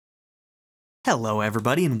Hello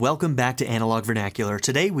everybody and welcome back to Analog Vernacular.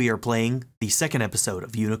 Today we are playing the second episode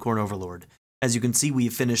of Unicorn Overlord. As you can see, we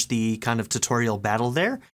finished the kind of tutorial battle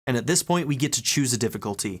there, and at this point we get to choose a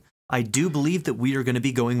difficulty. I do believe that we are going to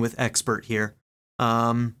be going with Expert here.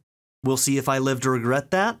 We'll see if I live to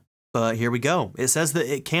regret that, but here we go. It says that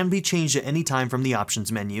it can be changed at any time from the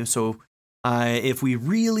options menu, so if we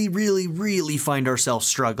really find ourselves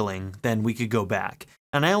struggling, then we could go back.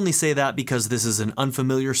 And I only say that because this is an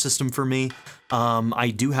unfamiliar system for me.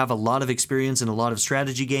 I do have a lot of experience in a lot of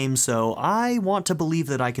strategy games, so I want to believe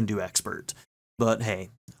that I can do Expert. But hey,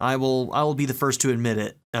 I will be the first to admit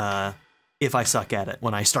it if I suck at it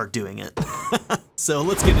when I start doing it. So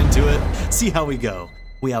let's get into it, see how we go.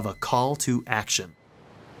 We have a call to action.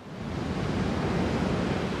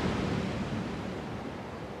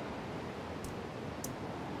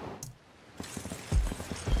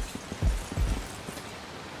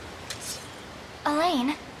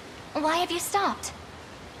 Alain, why have you stopped?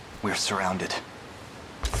 We're surrounded.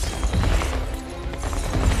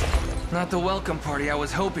 Not the welcome party I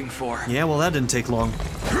was hoping for. Yeah, well that didn't take long.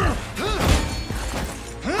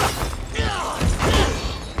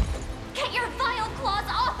 Get your vile claws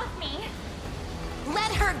off of me!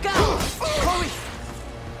 Let her go! Chloe!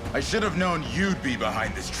 I should have known you'd be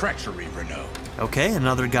behind this treachery, Renaud. Okay,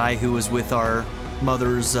 another guy who was with our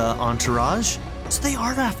mother's entourage. So they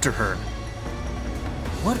are after her.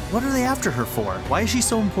 What are they after her for? Why is she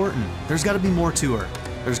so important? There's got to be more to her.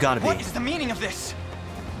 There's got to be. What is the meaning of this?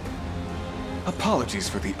 Apologies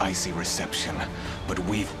for the icy reception, but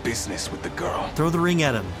we've business with the girl. Throw the ring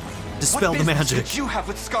at him. Dispel the magic. What business did you have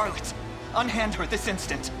with Scarlet? Unhand her this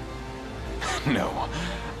instant. No,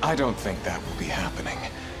 I don't think that will be happening.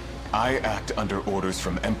 I act under orders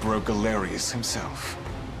from Emperor Galerius himself.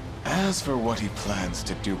 As for what he plans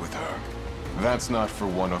to do with her, that's not for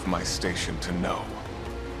one of my station to know.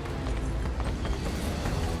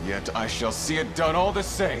 Yet I shall see it done all the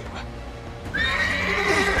same.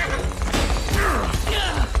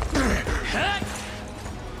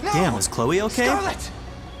 Damn, is Chloe okay? Scarlet!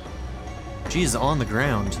 She's on the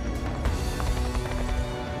ground.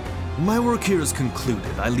 My work here is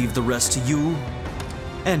concluded. I leave the rest to you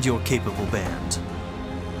and your capable band.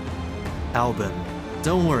 Albin,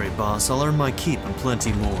 don't worry, boss. I'll earn my keep and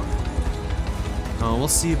plenty more. Oh, we'll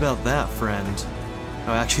see about that, friend.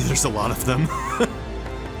 Oh, actually, there's a lot of them.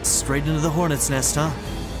 Straight into the hornet's nest, huh?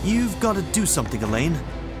 You've got to do something, Alain.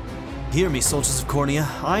 Hear me, soldiers of Cornea.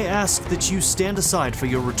 I ask that you stand aside for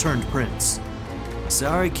your returned prince.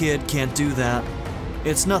 Sorry, kid, can't do that.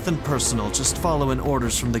 It's nothing personal, just following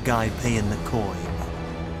orders from the guy paying the coin.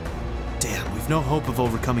 Damn, we've no hope of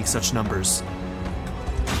overcoming such numbers.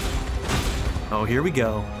 Oh, here we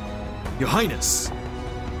go. Your Highness!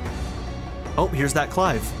 Oh, here's that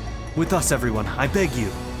Clive. With us, everyone, I beg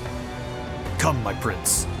you. Come, my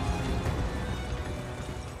prince.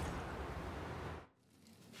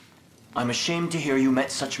 I'm ashamed to hear you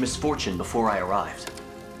met such misfortune before I arrived.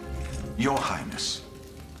 Your Highness,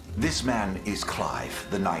 this man is Clive,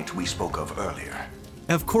 the knight we spoke of earlier.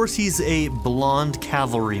 Of course he's a blonde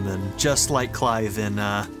cavalryman, just like Clive in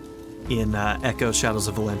Echo Shadows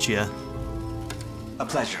of Valentia. A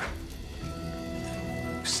pleasure.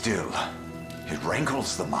 Still, it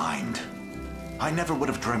rankles the mind. I never would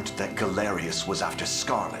have dreamt that Galerius was after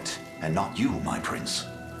Scarlet, and not you, my prince.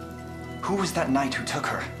 Who was that knight who took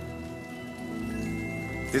her?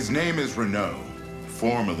 His name is Renaud,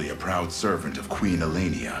 formerly a proud servant of Queen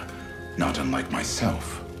Elenia, not unlike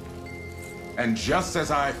myself. And just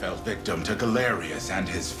as I fell victim to Galerius and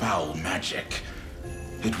his foul magic,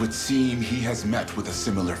 it would seem he has met with a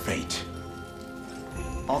similar fate.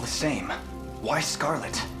 All the same, why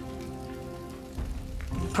Scarlet?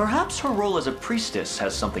 Perhaps her role as a priestess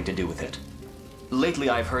has something to do with it. Lately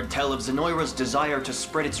I've heard tell of Zenoira's desire to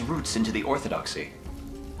spread its roots into the Orthodoxy.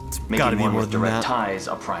 Gotta Making be one more with than direct that. ties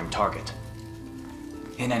a prime target.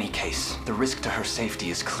 In any case, the risk to her safety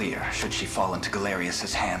is clear should she fall into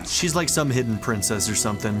Galerius's hands. She's like some hidden princess or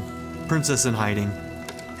something. Princess in hiding.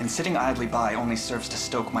 And sitting idly by only serves to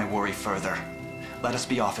stoke my worry further. Let us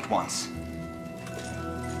be off at once.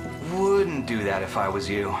 Wouldn't do that if I was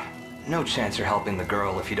you. No chance you're helping the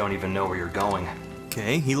girl if you don't even know where you're going.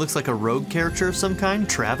 Okay, he looks like a rogue character of some kind,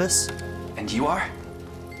 Travis. And you are?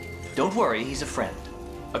 Don't worry, he's a friend.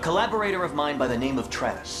 A collaborator of mine by the name of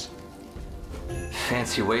Travis.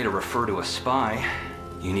 Fancy way to refer to a spy.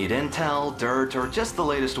 You need intel, dirt, or just the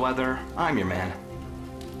latest weather, I'm your man.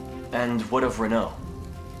 And what of Renaud?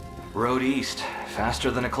 Road east, faster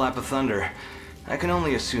than a clap of thunder. I can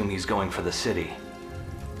only assume he's going for the city.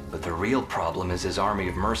 But the real problem is his army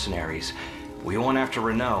of mercenaries. We went after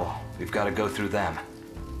Renaud. We've got to go through them.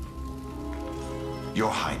 Your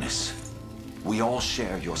Highness, we all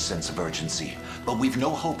share your sense of urgency, but we've no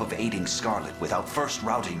hope of aiding Scarlet without first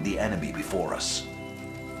routing the enemy before us.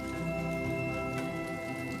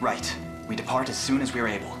 Right. We depart as soon as we are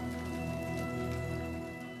able.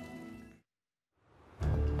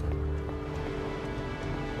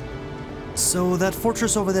 So that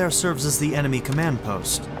fortress over there serves as the enemy command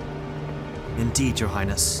post. Indeed, Your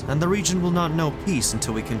Highness, and the region will not know peace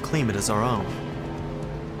until we can claim it as our own.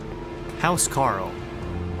 House Carl.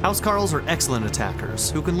 House Carls are excellent attackers,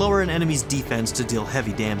 who can lower an enemy's defense to deal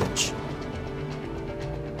heavy damage.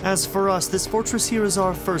 As for us, this fortress here is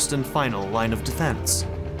our first and final line of defense.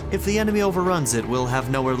 If the enemy overruns it, we'll have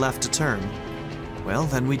nowhere left to turn. Well,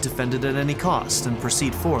 then we defend it at any cost and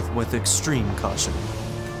proceed forth with extreme caution.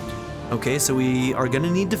 Okay, so we are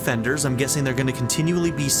gonna need defenders. I'm guessing they're gonna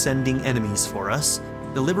continually be sending enemies for us.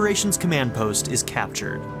 The Liberation's command post is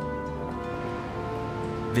captured.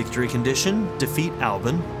 Victory condition, defeat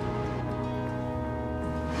Albin.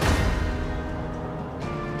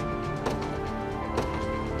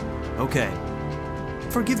 Okay.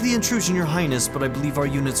 Forgive the intrusion, Your Highness, but I believe our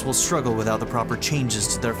units will struggle without the proper changes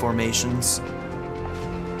to their formations.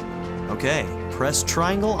 Okay, press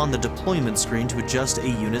triangle on the deployment screen to adjust a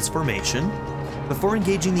unit's formation. Before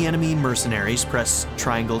engaging the enemy mercenaries, press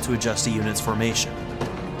triangle to adjust a unit's formation.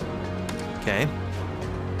 Okay.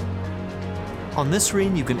 On this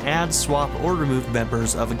screen, you can add, swap, or remove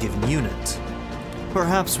members of a given unit.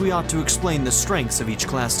 Perhaps we ought to explain the strengths of each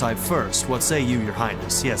class type first. What say you, Your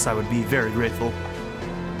Highness? Yes, I would be very grateful.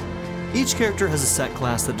 Each character has a set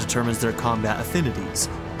class that determines their combat affinities,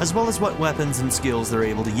 as well as what weapons and skills they're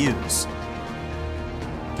able to use.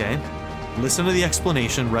 Okay, listen to the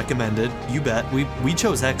explanation, recommended. You bet, we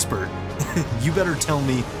chose expert. You better tell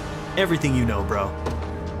me everything you know, bro.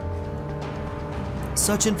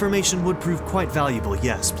 Such information would prove quite valuable,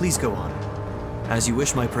 yes, please go on. As you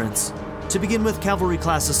wish, my prince. To begin with, cavalry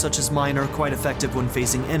classes such as mine are quite effective when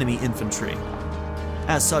facing enemy infantry.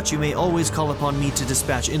 As such, you may always call upon me to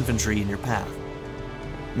dispatch infantry in your path.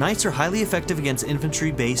 Knights are highly effective against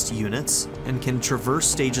infantry-based units and can traverse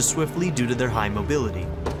stages swiftly due to their high mobility.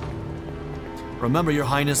 Remember, Your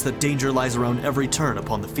Highness, that danger lies around every turn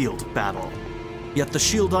upon the field of battle. Yet the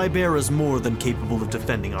shield I bear is more than capable of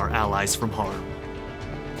defending our allies from harm.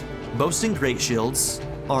 Boasting great shields,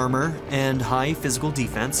 armor, and high physical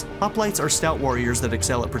defense, hoplites are stout warriors that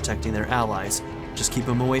excel at protecting their allies. Just keep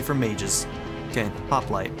them away from mages. Okay,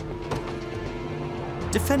 hoplite.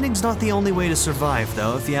 Defending's not the only way to survive,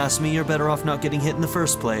 though. If you ask me, you're better off not getting hit in the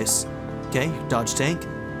first place. Okay, dodge tank.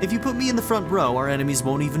 If you put me in the front row, our enemies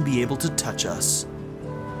won't even be able to touch us.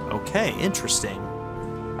 Okay, interesting.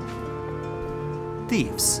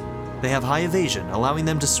 Thieves. They have high evasion, allowing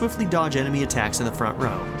them to swiftly dodge enemy attacks in the front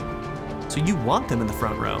row. So you want them in the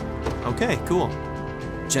front row. Okay, cool.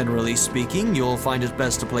 Generally speaking, you'll find it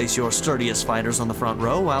best to place your sturdiest fighters on the front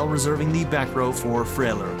row while reserving the back row for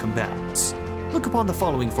frailer combatants. Look upon the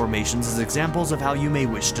following formations as examples of how you may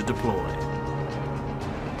wish to deploy.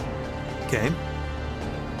 Okay.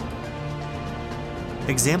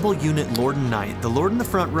 Example unit Lord and Knight. The Lord in the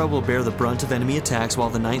front row will bear the brunt of enemy attacks while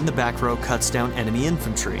the Knight in the back row cuts down enemy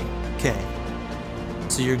infantry. Okay.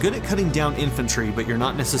 So you're good at cutting down infantry, but you're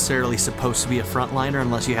not necessarily supposed to be a frontliner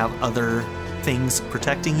unless you have other things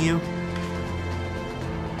protecting you.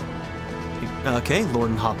 Okay, Lord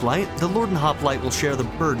and Hoplite. The Lord and Hoplite will share the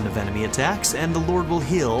burden of enemy attacks, and the Lord will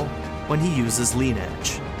heal when he uses Lean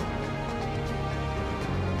Edge.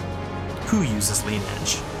 Who uses Lean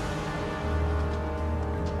Edge?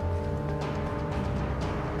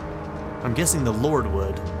 I'm guessing the Lord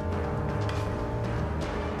would.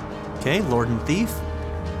 Okay, Lord and Thief.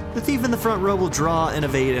 The Thief in the front row will draw and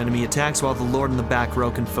evade enemy attacks, while the Lord in the back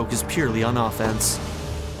row can focus purely on offense.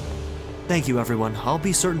 Thank you, everyone. I'll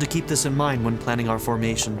be certain to keep this in mind when planning our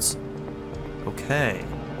formations. Okay.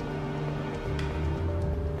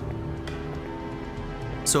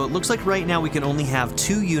 So it looks like right now we can only have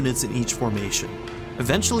 2 units in each formation.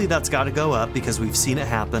 Eventually that's got to go up because we've seen it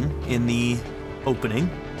happen in the opening.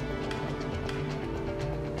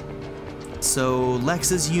 So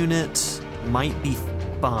Lex's unit might be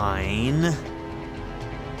fine.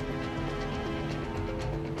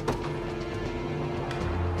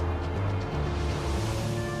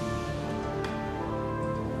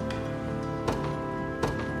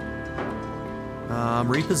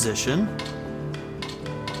 Reposition.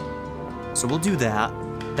 So we'll do that.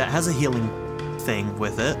 That has a healing thing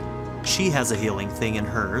with it. She has a healing thing in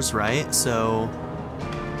hers, right? So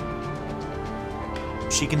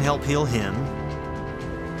she can help heal him.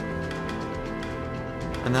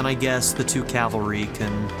 And then I guess the 2 cavalry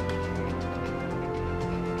can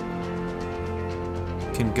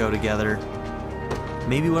can go together.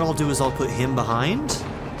 Maybe what I'll do is I'll put him behind.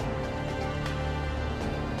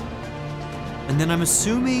 And then I'm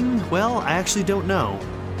assuming, well, I actually don't know.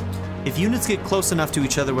 If units get close enough to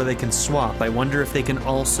each other where they can swap, I wonder if they can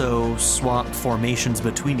also swap formations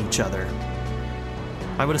between each other.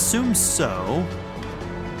 I would assume so.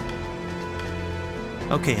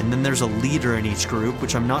 Okay, and then there's a leader in each group,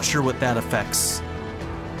 which I'm not sure what that affects.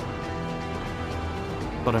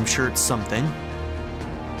 But I'm sure it's something.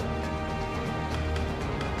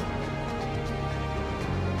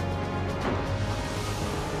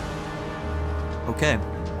 Okay.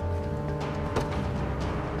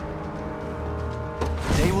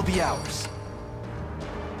 The day will be ours.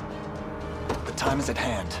 The time is at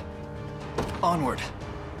hand. Onward.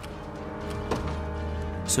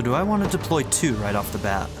 So do I want to deploy 2 right off the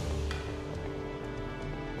bat?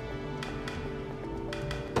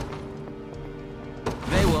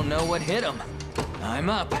 They will know what hit them. I'm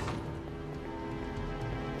up.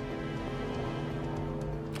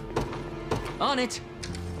 On it.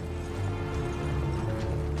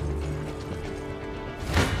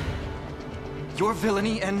 Your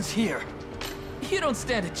villainy ends here. You don't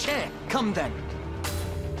stand a chance. Come then.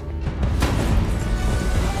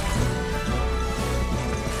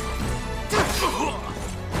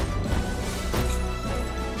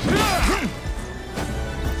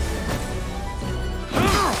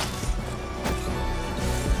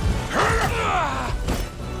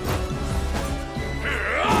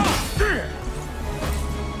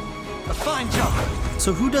 A fine job.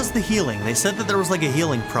 So who does the healing? They said that there was like a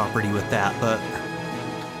healing property with that, but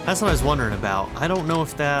that's what I was wondering about. I don't know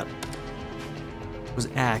if that was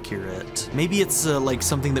accurate. Maybe it's like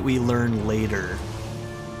something that we learn later.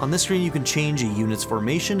 On this screen, you can change a unit's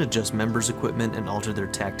formation, adjust members' equipment, and alter their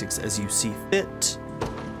tactics as you see fit.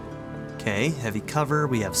 Okay, heavy cover,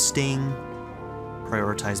 we have Sting.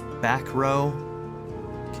 Prioritize back row.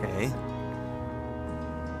 Okay.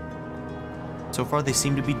 So far, they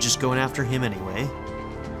seem to be just going after him anyway.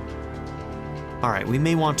 Alright, we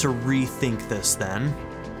may want to rethink this then.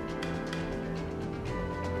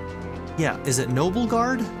 Yeah, is it Noble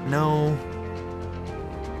Guard? No.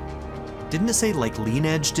 Didn't it say, like, Lean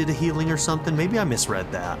Edge did a healing or something? Maybe I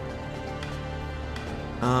misread that.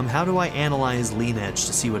 How do I analyze Lean Edge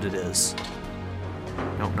to see what it is?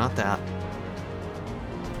 Nope, not that.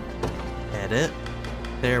 Edit.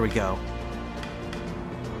 There we go.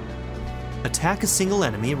 Attack a single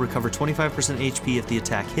enemy, recover 25% HP if the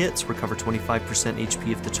attack hits, recover 25%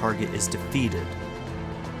 HP if the target is defeated.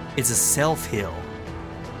 It's a self-heal.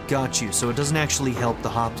 Got you, so it doesn't actually help the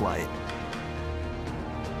hoplite.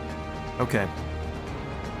 Okay.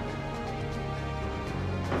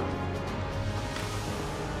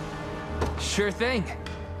 Sure thing.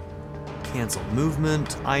 Cancel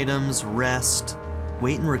movement, items, rest,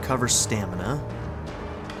 wait and recover stamina.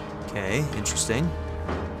 Okay, interesting.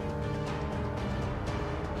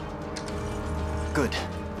 Good.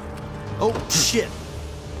 Oh, shit!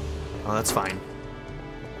 Oh, that's fine.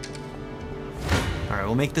 Alright,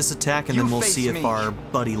 we'll make this attack and then we'll see if our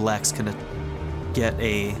buddy Lex can get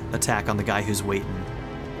a attack on the guy who's waiting.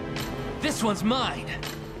 This one's mine.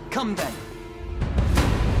 Come then.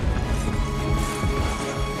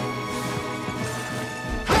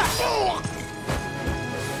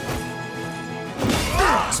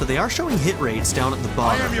 So they are showing hit rates down at the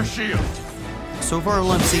bottom. I am your shield. So far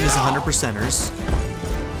all I'm seeing is 100%ers.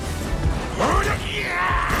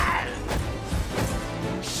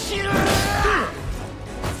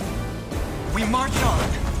 We march on.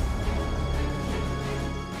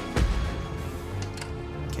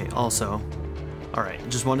 Okay, also, alright,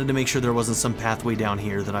 just wanted to make sure there wasn't some pathway down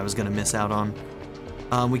here that I was going to miss out on.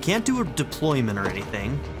 We can't do a deployment or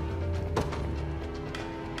anything.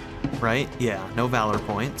 Right? Yeah, no Valor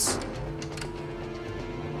points.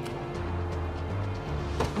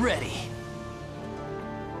 Ready.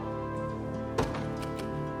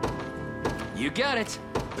 You got it.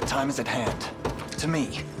 The time is at hand. To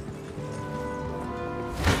me.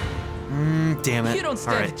 Damn it. You don't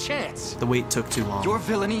stand Alright, a chance. the wait took too long. Your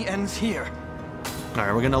villainy ends here.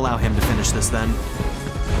 Alright, we're going to allow him to finish this then.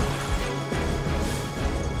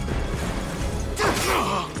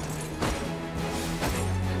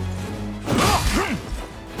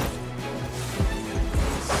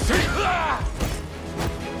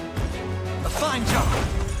 A fine job.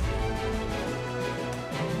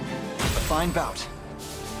 A fine bout.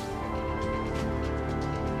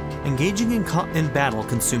 Engaging in battle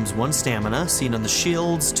consumes 1 stamina, seen on the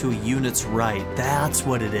shields to a unit's right. That's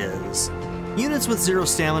what it is. Units with 0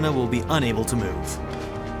 stamina will be unable to move.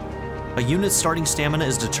 A unit's starting stamina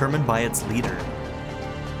is determined by its leader.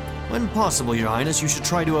 When possible, Your Highness, you should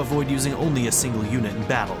try to avoid using only a single unit in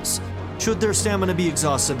battles. Should their stamina be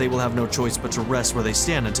exhausted, they will have no choice but to rest where they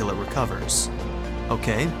stand until it recovers.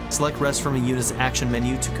 Okay, select rest from a unit's action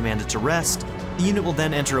menu to command it to rest. The unit will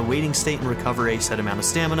then enter a waiting state and recover a set amount of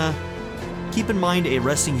stamina. Keep in mind a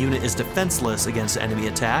resting unit is defenseless against enemy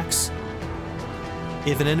attacks.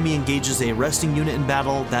 If an enemy engages a resting unit in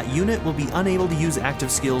battle, that unit will be unable to use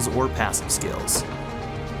active skills or passive skills.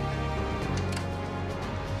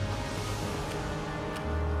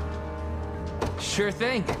 Sure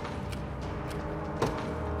thing.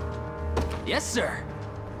 Yes, sir.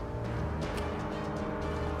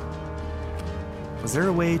 Was there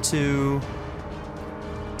a way to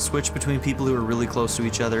switch between people who are really close to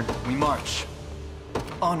each other? We march.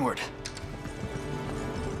 Onward.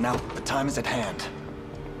 Now, the time is at hand.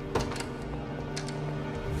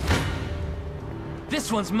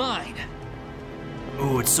 This one's mine.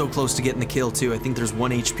 Oh, it's so close to getting the kill too. I think there's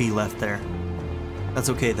 1 HP left there. That's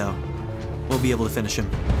okay though. We'll be able to finish him.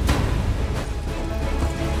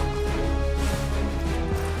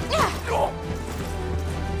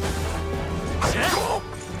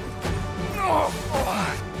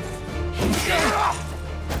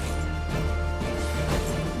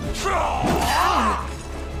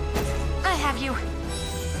 I have you.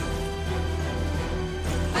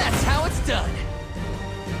 That's how it's done.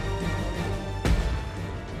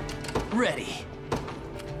 Ready.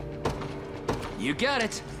 You got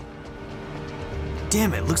it.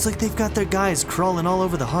 Damn it, looks like they've got their guys crawling all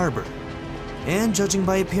over the harbor. And judging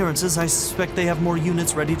by appearances, I suspect they have more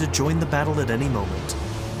units ready to join the battle at any moment.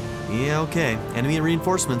 Yeah, okay. Enemy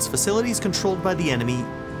reinforcements. Facilities controlled by the enemy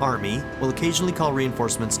army will occasionally call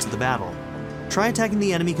reinforcements to the battle. Try attacking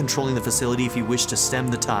the enemy controlling the facility if you wish to stem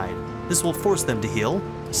the tide. This will force them to heal,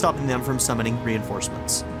 stopping them from summoning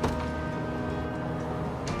reinforcements.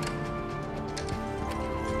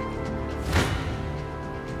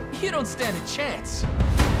 You don't stand a chance.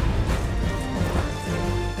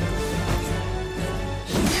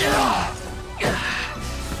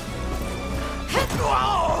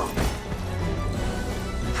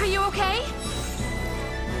 Are you okay?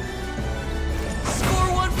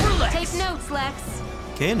 Score one for Lex. Take notes, Lex.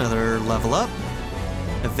 Okay, another level up.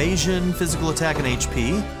 Evasion, physical attack, and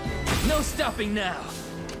HP. No stopping now.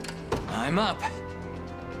 I'm up.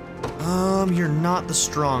 You're not the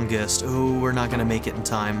strongest. Oh, we're not gonna make it in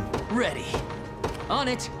time. Ready. On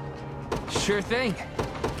it. Sure thing.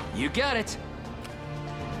 You got it.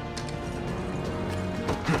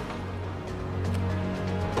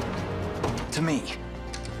 To me.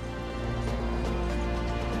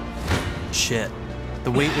 Shit.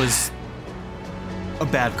 The wait was a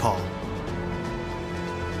bad call.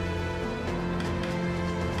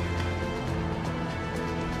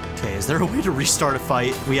 Okay, is there a way to restart a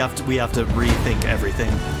fight? We have to rethink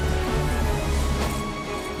everything.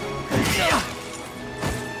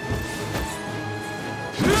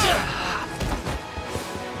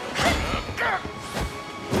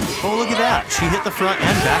 Oh, look at that. She hit the front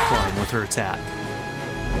and back line with her attack.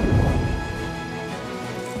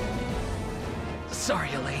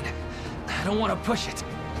 Sorry, Alain. I don't want to push it.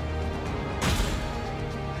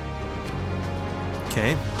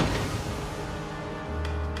 Okay.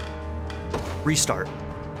 Restart.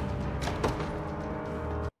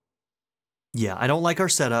 Yeah, I don't like our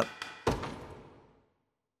setup.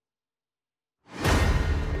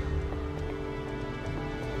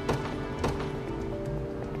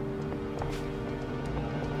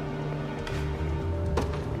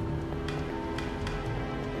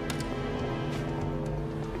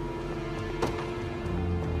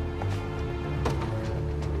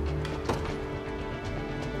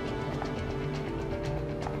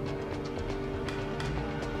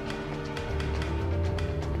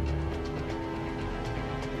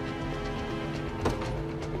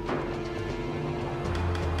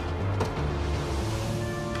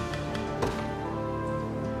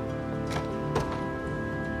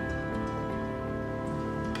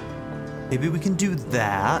 Maybe we can do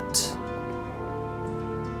that.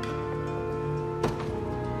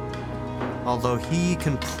 Although he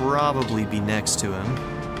can probably be next to him.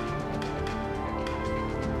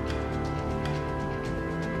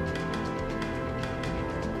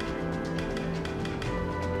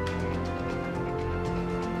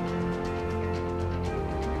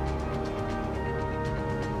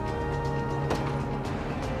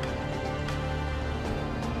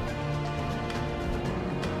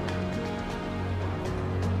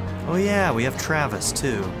 Oh yeah, we have Travis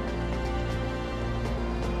too.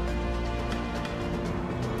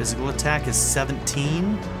 Physical attack is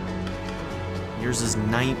 17. Yours is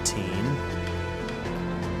 19.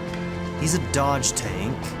 He's a dodge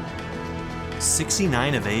tank.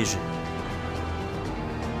 69 evasion.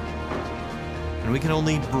 And we can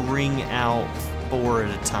only bring out 4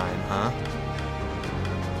 at a time, huh?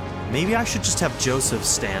 Maybe I should just have Joseph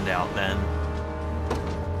stand out then.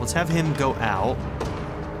 Let's have him go out.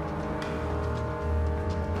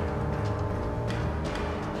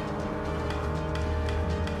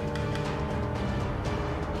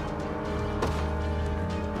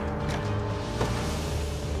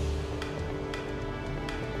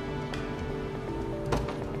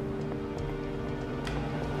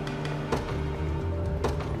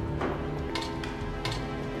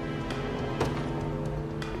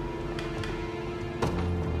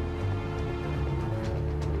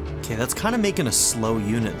 Okay, that's kind of making a slow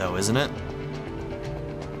unit though, isn't it?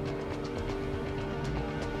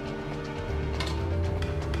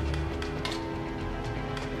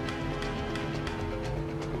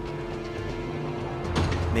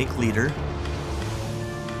 Make leader.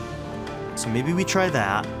 So maybe we try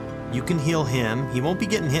that. You can heal him. He won't be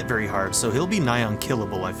getting hit very hard, so he'll be nigh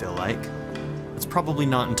unkillable, I feel like. That's probably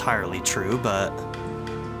not entirely true, but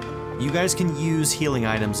you guys can use healing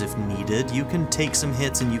items if needed. You can take some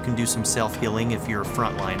hits and you can do some self-healing if you're a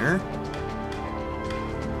frontliner.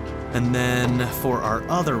 And then for our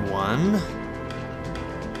other one,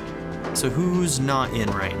 so who's not in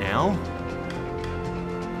right now?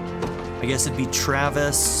 I guess it'd be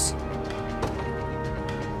Travis.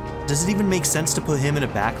 Does it even make sense to put him in a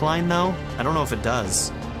backline though? I don't know if it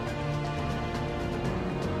does.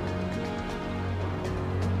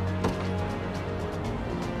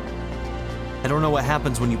 I don't know what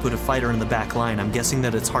happens when you put a fighter in the back line. I'm guessing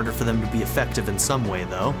that it's harder for them to be effective in some way,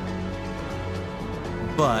 though.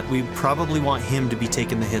 But we probably want him to be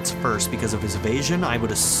taking the hits first because of his evasion, I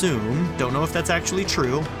would assume. Don't know if that's actually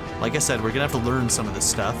true. Like I said, we're gonna have to learn some of this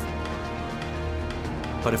stuff.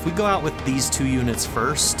 But if we go out with these 2 units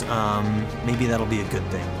first, maybe that'll be a good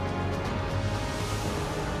thing.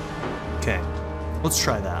 Okay, let's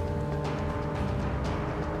try that.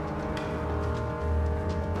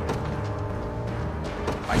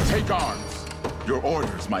 I take arms. Your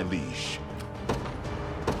orders, my liege.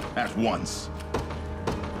 At once.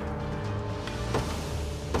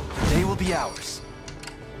 The day will be ours.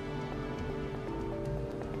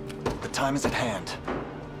 The time is at hand.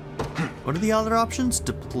 What are the other options?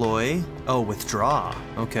 Deploy. Oh, withdraw.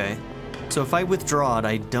 Okay. So if I withdraw it,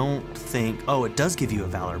 I don't think... Oh, it does give you a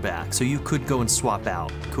Valor back, so you could go and swap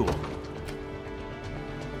out. Cool.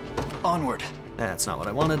 Onward. That's not what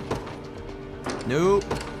I wanted. Nope.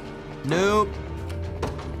 Nope.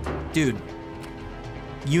 Dude.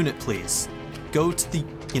 Unit, please. Go to the...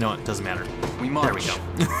 You know what? It doesn't matter. We march. There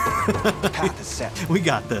we go. The path is set. We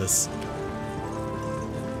got this.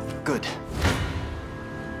 Good.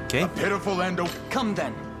 Okay. A pitiful end. Come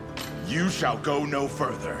then. You shall go no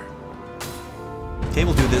further. Okay,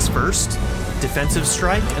 we'll do this first. Defensive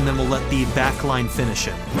strike, and then we'll let the back line finish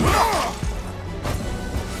it.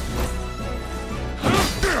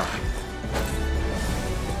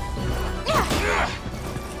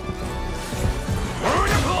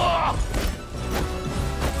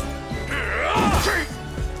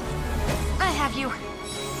 I have you.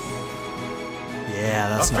 Yeah,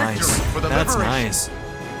 that's nice. For the That's liberation. nice.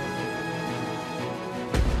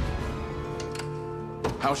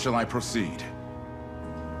 How shall I proceed?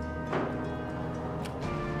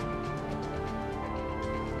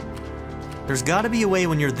 There's got to be a way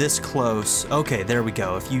when you're this close. Okay, there we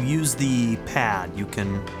go. If you use the pad, you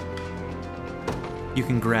can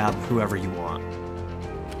grab whoever you want.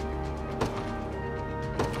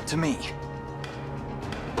 To me.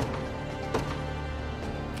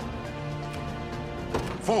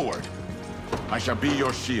 Forward. I shall be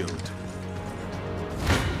your shield.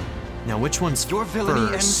 Now, which one's Your villainy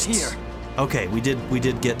first? ends here. Okay, we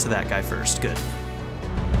did get to that guy first. Good.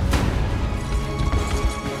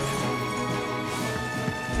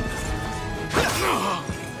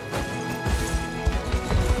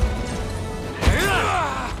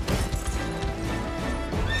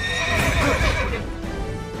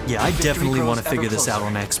 Yeah, I definitely want to figure this out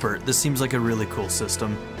on Expert. This seems like a really cool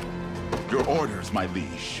system. Your orders, my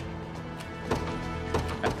liege.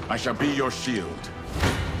 I shall be your shield.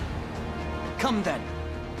 Come then.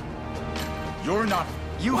 You're not...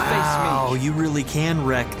 You Wow, face me. you really can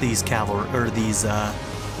wreck these cavalry or these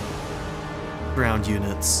ground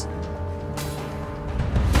units.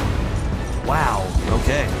 Wow.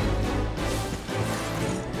 Okay.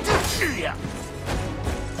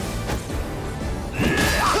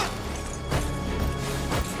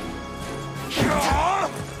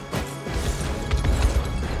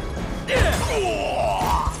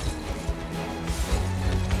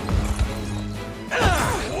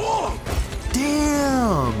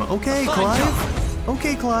 Okay, Clive.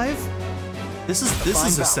 Okay, Clive. This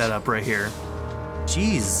is a setup right here.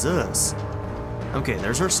 Jesus. Okay,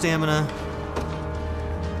 there's our stamina.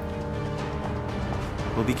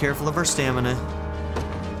 We'll be careful of our stamina.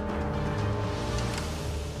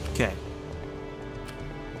 Okay.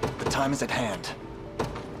 The time is at hand.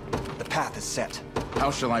 The path is set.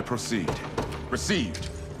 How shall I proceed? Received.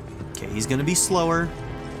 Okay, he's gonna be slower.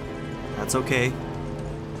 That's okay.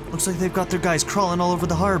 Looks like they've got their guys crawling all over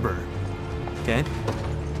the harbor. Okay.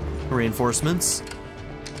 Reinforcements.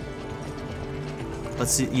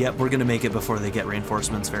 Let's see. Yep, we're gonna make it before they get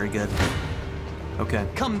reinforcements. Very good. Okay.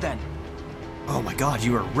 Come then. Oh my god,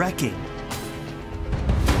 you are wrecking.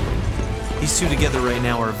 These two together right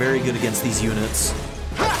now are very good against these units.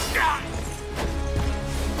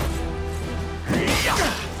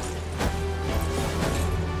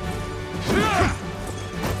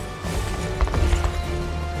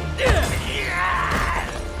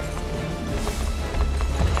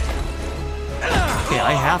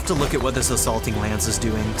 I have to look at what this assaulting lance is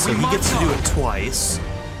doing. So he gets to do it twice.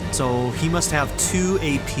 So he must have 2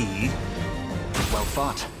 AP. Well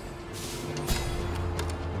fought.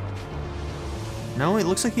 No, it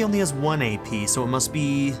looks like he only has 1 AP, so it must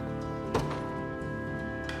be...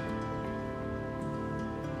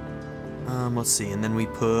 let's see, and then we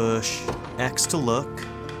push X to look.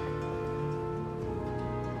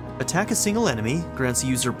 Attack a single enemy, grants the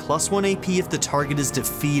user +1 AP if the target is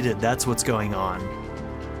defeated. That's what's going on.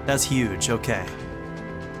 That's huge, okay.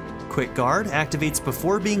 Quick Guard activates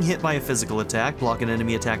before being hit by a physical attack, block an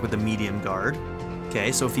enemy attack with a medium guard.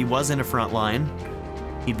 Okay, so if he was in a front line,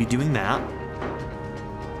 he'd be doing that.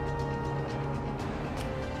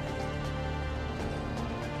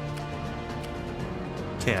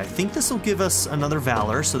 Okay, I think this will give us another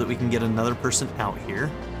Valor so that we can get another person out here.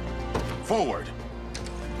 Forward.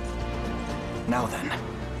 Now then.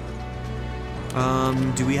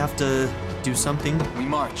 Do we have to do something We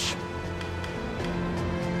march.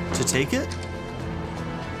 to take it?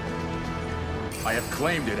 I have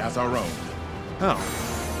claimed it as our own.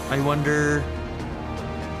 Oh, I wonder...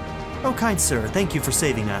 Oh, kind sir, thank you for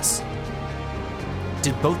saving us.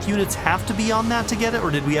 Did both units have to be on that to get it, or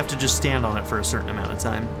did we have to just stand on it for a certain amount of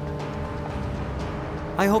time?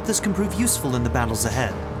 I hope this can prove useful in the battles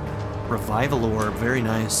ahead. Revival Orb, very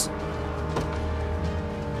nice.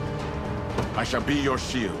 I shall be your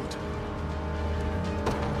shield.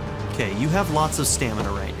 Okay, you have lots of stamina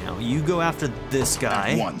right now. You go after this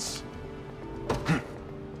guy. At once.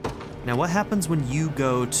 Now what happens when you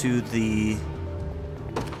go to the...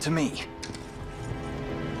 To me.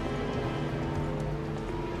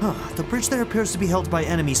 Huh, the bridge there appears to be held by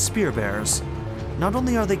enemy spear bearers. Not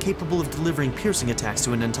only are they capable of delivering piercing attacks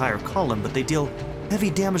to an entire column, but they deal heavy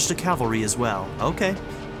damage to cavalry as well. Okay.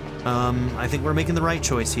 I think we're making the right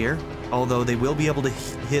choice here. Although they will be able to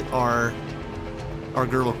hit our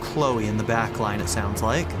girl Chloe in the back line, it sounds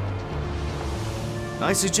like.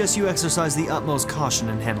 I suggest you exercise the utmost caution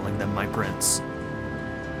in handling them, my prince.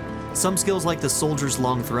 Some skills like the soldier's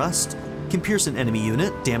long thrust can pierce an enemy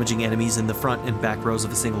unit, damaging enemies in the front and back rows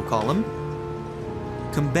of a single column.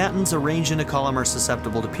 Combatants arranged in a column are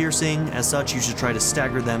susceptible to piercing. As such, you should try to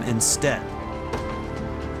stagger them instead.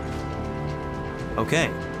 Okay.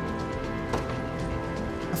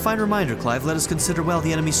 A fine reminder, Clive. Let us consider well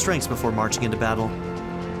the enemy's strengths before marching into battle.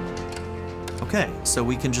 Okay, so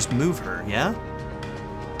we can just move her, yeah?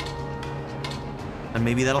 And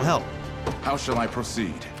maybe that'll help. How shall I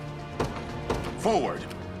proceed? Forward.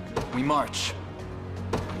 We march.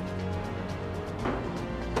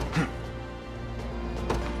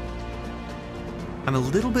 I'm a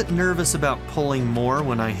little bit nervous about pulling more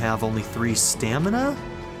when I have only 3 stamina.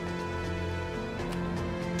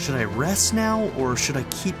 Should I rest now, or should I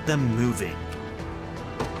keep them moving?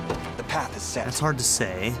 The path is set. That's hard to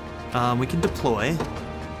say. We can deploy.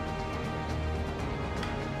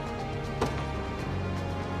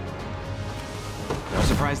 No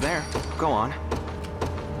surprise there. Go on.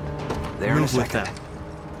 There in a Move with second. them.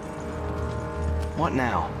 What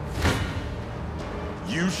now?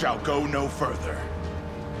 You shall go no further.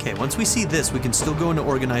 Okay, once we see this, we can still go into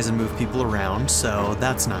organize and move people around, so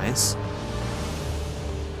that's nice.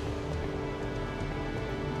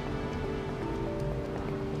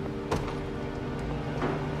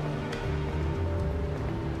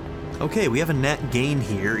 Okay, we have a net gain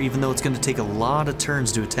here, even though it's going to take a lot of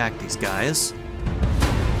turns to attack these guys.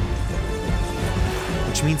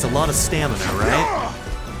 Which means a lot of stamina, right?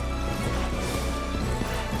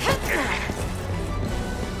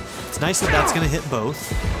 It's nice that that's going to hit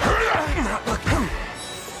both.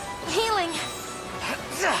 Healing.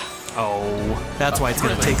 Oh, that's why it's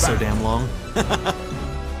going to take so damn long.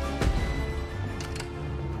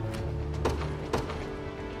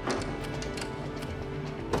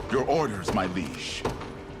 Your orders, my liege.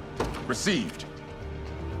 Received.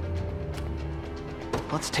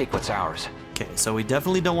 Let's take what's ours. Okay, so we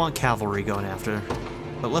definitely don't want cavalry going after.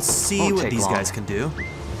 But let's see Won't what take these long. guys can do.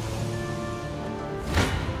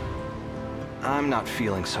 I'm not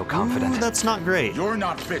feeling so confident. Ooh, that's not great. You're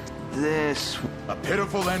not fit. This... A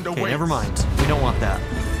pitiful end awaits. Okay, never mind. We don't want that.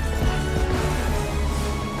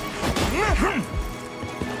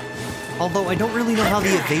 Although I don't really know how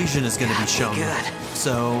the evasion is going to be shown.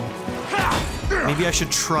 So maybe I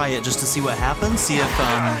should try it just to see what happens. See if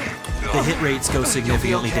the hit rates go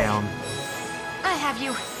significantly down. I have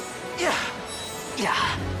you.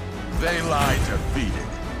 Yeah. They lie defeated.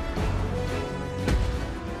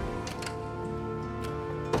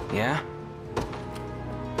 Yeah?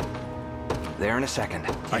 There in a second.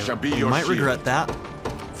 I shall be You your might shield. regret that.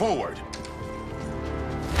 Forward.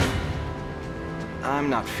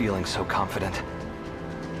 I'm not feeling so confident.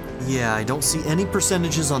 Yeah, I don't see any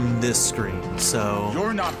percentages on this screen, so...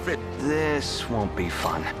 You're not fit. This won't be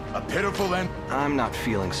fun. A pitiful end. I'm not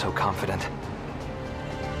feeling so confident.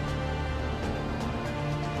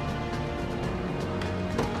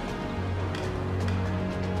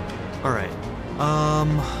 Alright.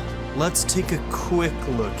 Let's take a quick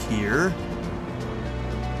look here.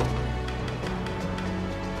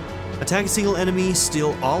 Attack a single enemy,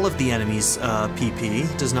 steal all of the enemy's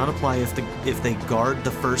PP. Does not apply if they guard the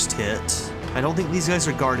first hit. I don't think these guys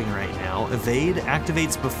are guarding right now. Evade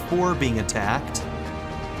activates before being attacked.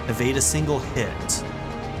 Evade a single hit.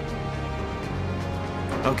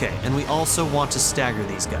 Okay, and we also want to stagger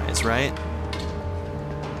these guys, right?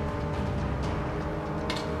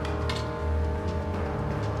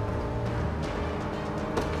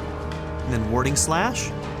 And then Warding Slash.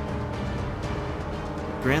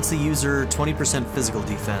 Grants the user 20% physical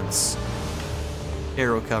defense.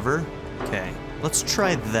 Arrow cover. Okay, let's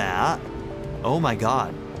try that. Oh my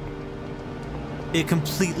god. It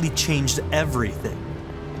completely changed everything.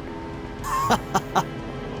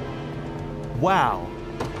 Wow.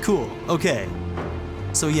 Cool. Okay.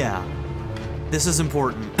 So yeah, this is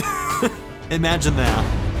important. Imagine that.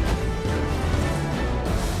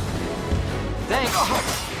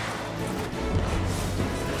 Thanks.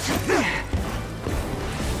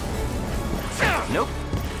 Nope.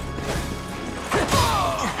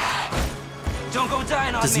 Don't go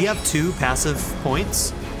dying on Does me. he have 2 passive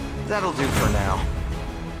points? That'll do for now.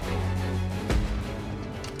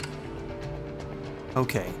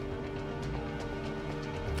 Okay.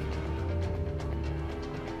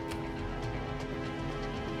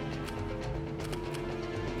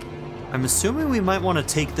 I'm assuming we might want to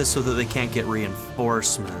take this so that they can't get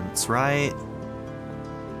reinforcements, right?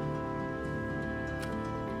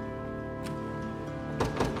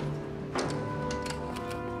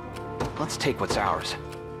 Let's take what's ours.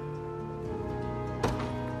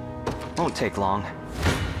 Won't take long.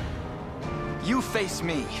 You face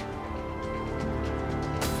me.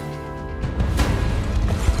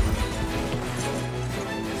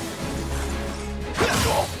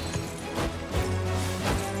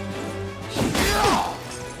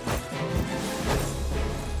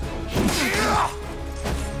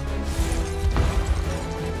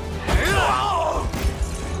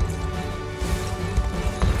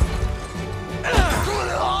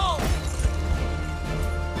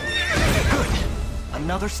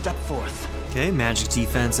 Another step forth. Okay, magic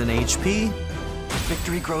defense and HP.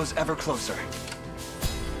 Victory grows ever closer.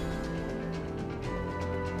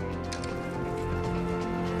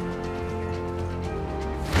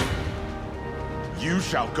 You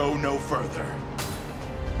shall go no further.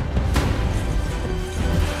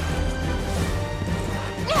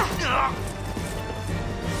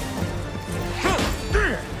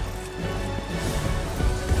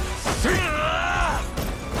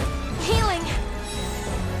 Healing!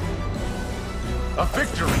 A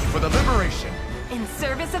victory for the liberation. In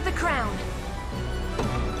service of the crown.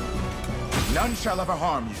 None shall ever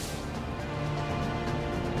harm you.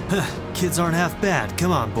 Kids aren't half bad.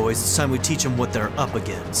 Come on, boys. It's time we teach them what they're up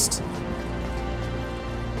against.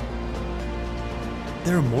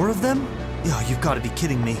 There are more of them? Oh, you've got to be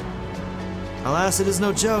kidding me. Alas, it is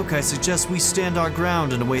no joke. I suggest we stand our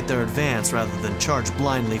ground and await their advance rather than charge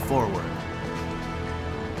blindly forward.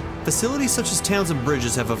 Facilities such as towns and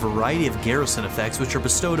bridges have a variety of garrison effects which are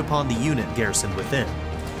bestowed upon the unit garrisoned within.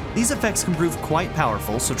 These effects can prove quite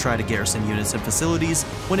powerful, so try to garrison units and facilities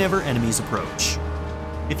whenever enemies approach.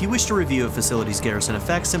 If you wish to review a facility's garrison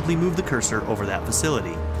effects, simply move the cursor over that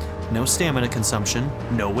facility. No stamina consumption,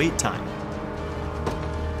 no wait time.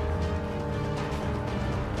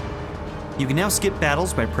 You can now skip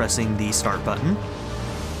battles by pressing the start button.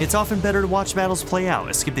 It's often better to watch battles play out,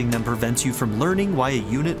 as skipping them prevents you from learning why a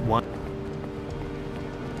unit wants.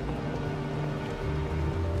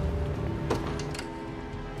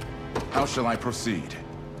 How shall I proceed?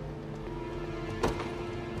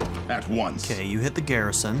 At once. Okay, you hit the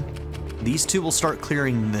garrison. These two will start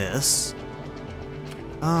clearing this.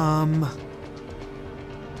 And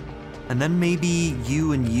then maybe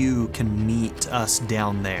you and you can meet us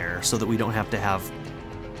down there so that we don't have to have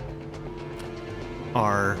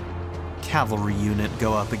our cavalry unit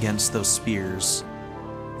go up against those spears.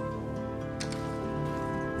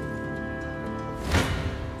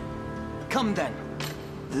 Come then.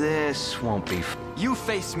 This won't be You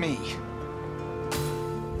face me.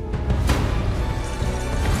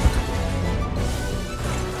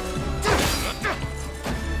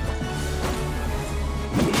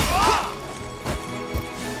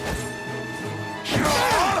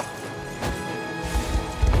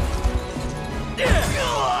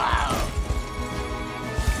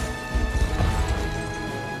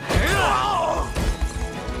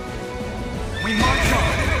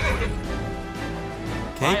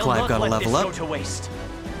 Okay, Clive got a level up. To waste.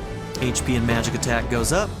 HP and magic attack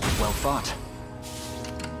goes up. Well fought.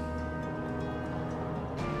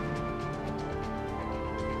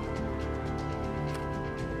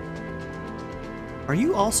 Are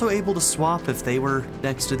you also able to swap if they were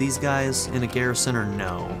next to these guys in a garrison or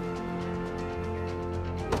no?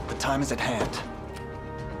 The time is at hand.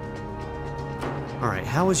 Alright,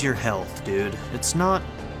 how is your health, dude? It's not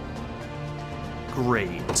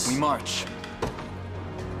great. We march.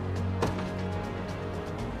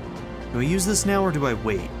 Do I use this now or do I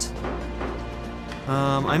wait?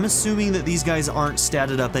 I'm assuming that these guys aren't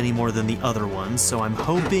statted up any more than the other ones, so I'm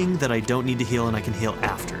hoping that I don't need to heal and I can heal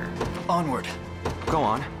after. Onward. Go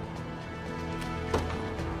on.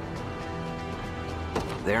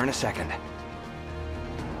 There in a second.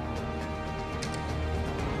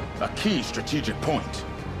 A key strategic point.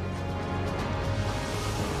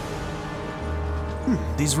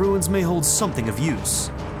 These ruins may hold something of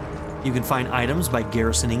use. You can find items by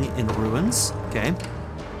garrisoning in ruins. Okay.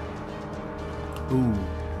 Ooh.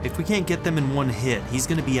 If we can't get them in one hit, he's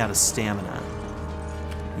gonna be out of stamina.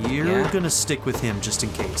 You're gonna stick with him just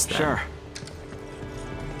in case, then. Sure.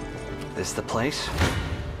 This the place?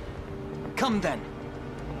 Come then.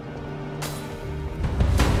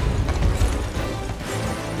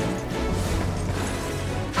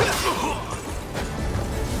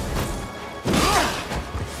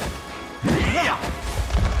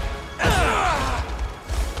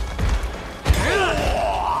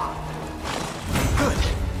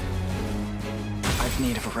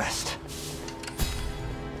 Need of a rest.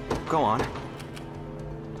 Go on.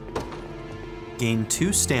 Gain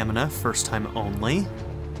 2 stamina, first time only.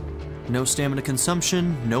 No stamina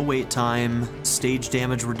consumption, no wait time, stage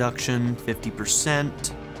damage reduction,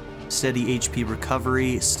 50%, steady HP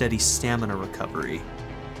recovery, steady stamina recovery.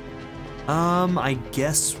 I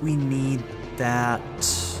guess we need that.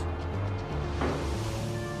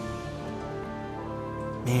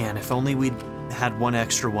 Man, if only we'd had one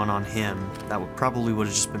extra one on him, that probably would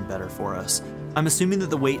have just been better for us. I'm assuming that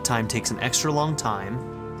the wait time takes an extra long time.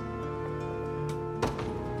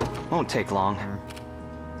 Won't take long.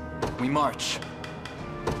 We march.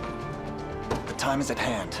 The time is at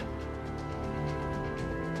hand.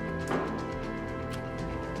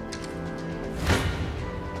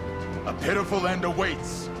 A pitiful end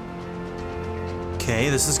awaits. Okay,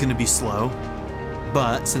 this is gonna be slow,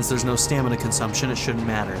 but since there's no stamina consumption, it shouldn't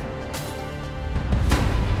matter.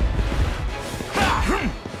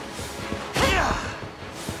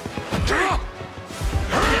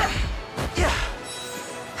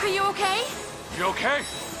 Are you okay? You okay?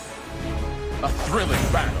 A thrilling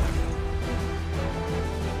battle.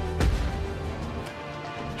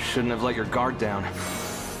 Shouldn't have let your guard down.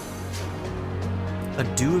 A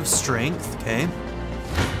dew of strength, okay.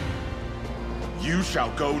 You shall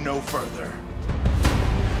go no further.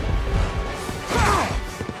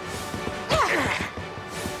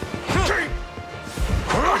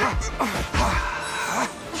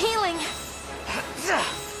 Healing.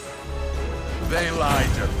 They lie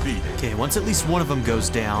defeated. Okay, once at least one of them goes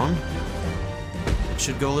down, it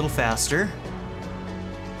should go a little faster.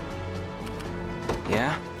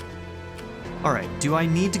 Yeah? Alright, do I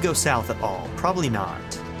need to go south at all? Probably not.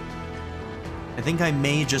 I think I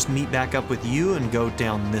may just meet back up with you and go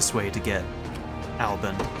down this way to get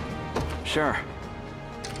Albin. Sure.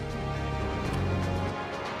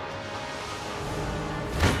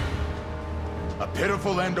 A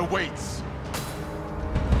pitiful end awaits.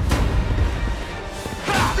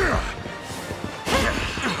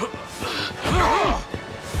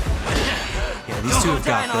 Yeah, these two have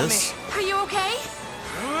got this. Are you okay?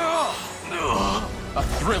 A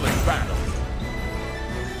thrilling battle.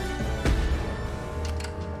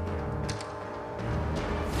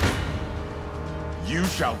 You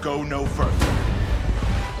shall go no further.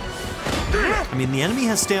 I mean, the enemy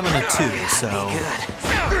has stamina too, so...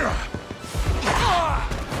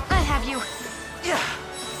 I have you.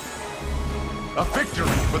 A victory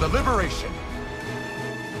for the liberation.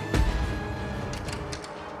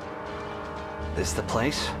 This the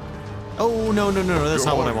place? Oh, no, that's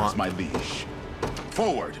not what I want. My liege.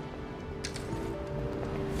 Forward.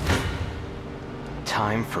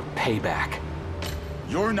 Time for payback.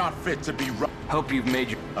 You're not fit to be Hope you've made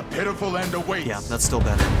your... A pitiful end awaits. Yeah, that's still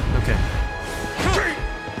better. Okay.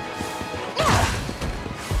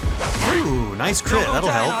 Ooh, nice crit. That'll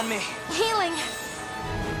help. Healing.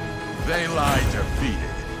 They lie defeated.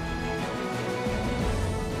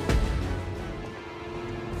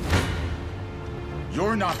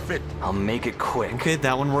 You're not fit. I'll make it quick. Okay,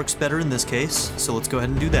 that one works better in this case, so let's go ahead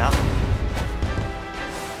and do that.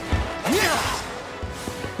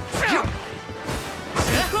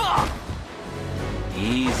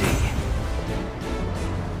 Easy.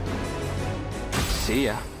 See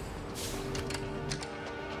ya.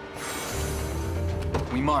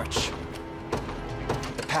 We march.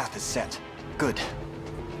 The path is set. Good.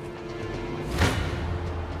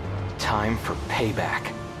 Time for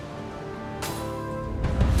payback.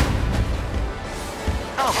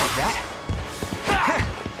 I'll take that.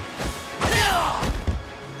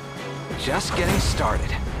 Just getting started.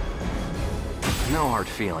 No hard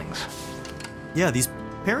feelings. Yeah, these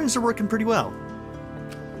pairings are working pretty well.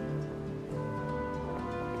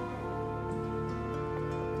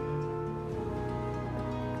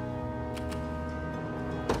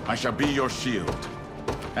 I shall be your shield.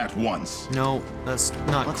 At once. No, that's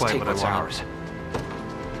not Let's quite take what I what's want. ours.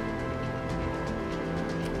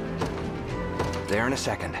 There in a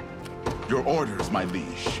second. Your orders, my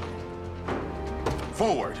liege.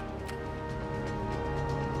 Forward.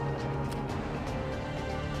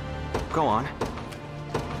 Go on.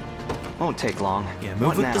 Won't take long. Yeah, move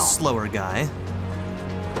What with now? the slower guy.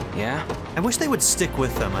 Yeah? I wish they would stick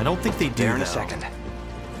with them. I don't think they do, There in a though. second.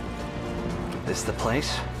 This the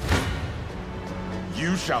place?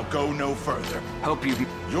 You shall go no further. Hope you've...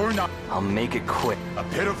 You're not... I'll make it quick. A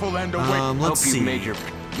pitiful end awaits. Let's Hope see. you've made your...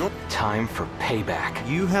 Time for payback.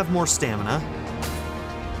 You have more stamina.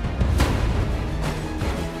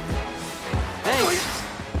 Thanks.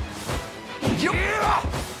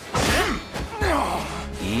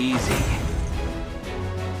 Easy.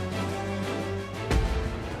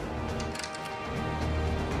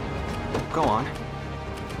 Go on.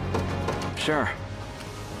 Sure.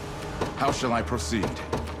 How shall I proceed?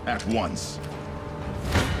 At once.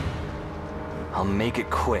 I'll make it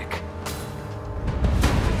quick.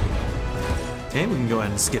 Okay, we can go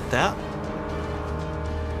ahead and skip that.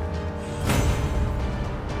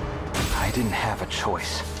 I didn't have a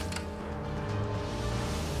choice.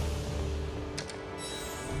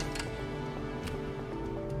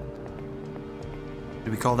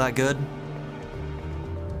 Do we call that good?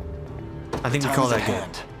 I think we call Time's that at good.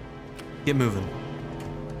 hand. Get moving.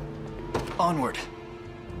 Onward.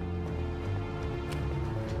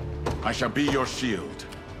 I shall be your shield.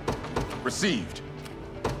 Received.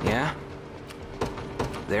 Yeah?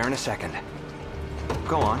 There in a second.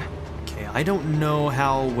 Go on. Okay, I don't know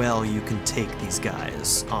how well you can take these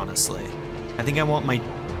guys, honestly. I think I want my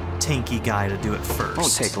tanky guy to do it first.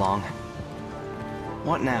 Won't take long.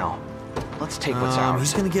 What now? Let's take what's ours.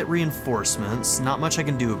 He's gonna get reinforcements. Not much I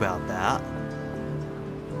can do about that.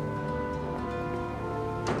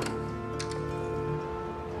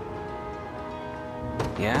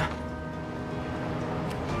 Yeah?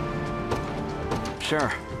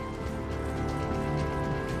 Sure.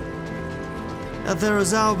 There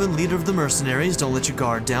is Albin, leader of the mercenaries. Don't let your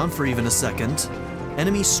guard down for even a second.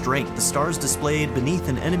 Enemy strength. The stars displayed beneath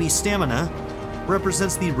an enemy's stamina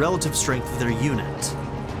represents the relative strength of their unit.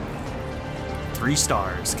 3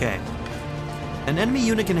 stars, okay. An enemy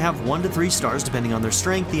unit can have 1 to 3 stars depending on their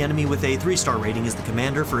strength. The enemy with a 3-star rating is the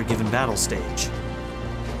commander for a given battle stage.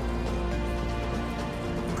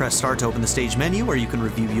 Press start to open the stage menu where you can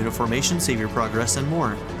review unit formation, save your progress, and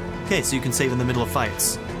more. Okay, so you can save in the middle of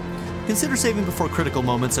fights. Consider saving before critical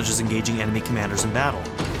moments such as engaging enemy commanders in battle.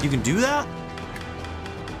 You can do that?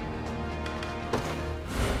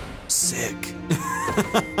 Sick.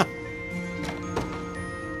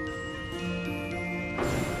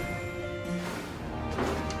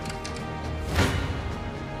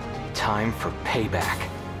 Time for payback.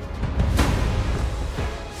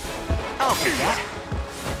 I'll take that.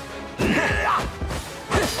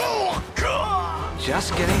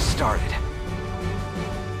 Just getting started.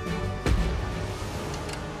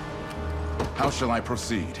 How shall I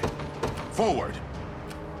proceed? Forward!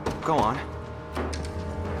 Go on.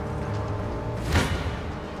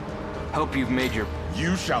 Hope you've made your...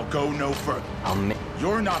 You shall go no further. I'll make...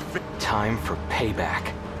 You're not fit. Time for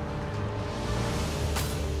payback.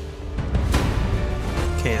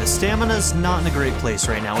 Okay, the stamina's not in a great place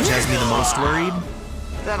right now, which has me the most worried.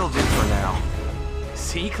 That'll do for now.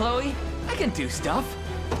 See, Chloe? I can do stuff.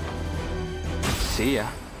 See ya.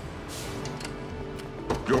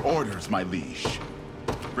 Your orders, my liege.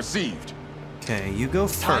 Received. Okay, you go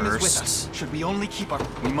first. Time is with us. Should we only keep our...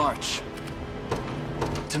 We march.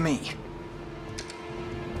 To me.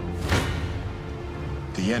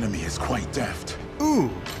 The enemy is quite deft. Ooh,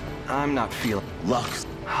 I'm not feeling... Lux.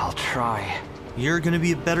 I'll try. you're gonna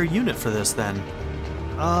be a better unit for this then.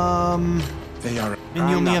 They are... And you I'm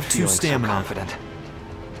only not have 2 feeling so stamina. confident.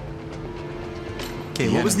 Okay,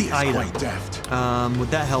 what was the enemy is item? quite deft. Would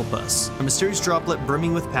that help us? A mysterious droplet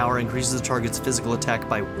brimming with power increases the target's physical attack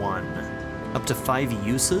by 1. Up to 5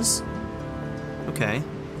 uses? Okay.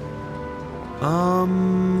 I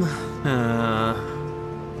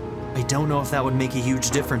don't know if that would make a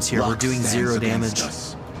huge difference here. We're Lux doing stands 0 against damage.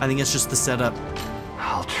 us. I think it's just the setup.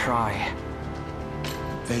 I'll try.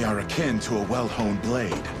 They are akin to a well-honed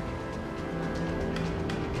blade.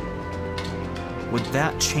 Would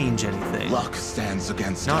that change anything? Luck stands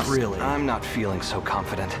against Not us. really. I'm not feeling so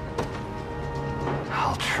confident.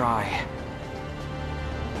 I'll try.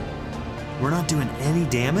 We're not doing any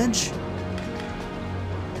damage?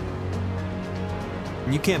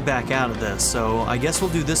 And you can't back out of this, so I guess we'll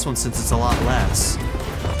do this one since it's a lot less.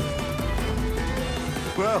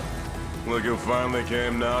 Well, look who finally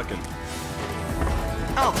came knocking.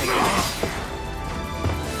 I'll take it.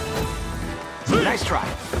 Nice try.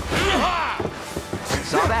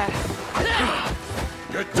 Saw that.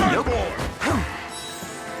 Get done, boy!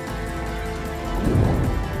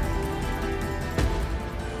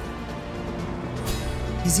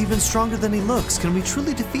 He's even stronger than he looks. Can we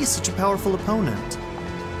truly defeat such a powerful opponent?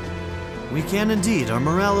 We can indeed. Our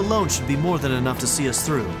morale alone should be more than enough to see us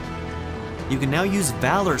through. You can now use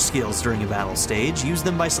Valor skills during a battle stage. Use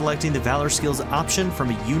them by selecting the Valor skills option from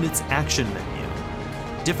a unit's action menu.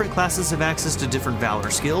 Different classes have access to different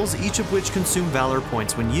Valor skills, each of which consume Valor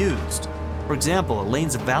points when used. For example,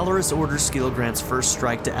 Alain's Valorous Order skill grants first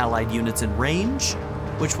strike to allied units in range,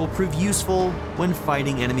 which will prove useful when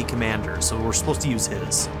fighting enemy commanders, so we're supposed to use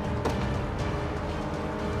his.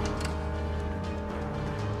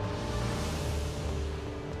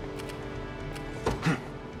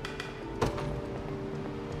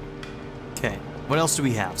 Okay, what else do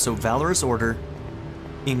we have? So Valorous Order,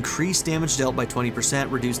 increase damage dealt by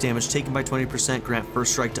 20%, reduce damage taken by 20%, grant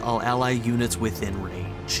first strike to all ally units within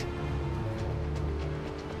range.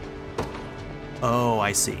 Oh,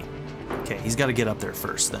 I see. Okay, he's got to get up there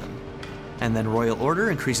first then. And then Royal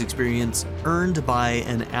Order, increase experience earned by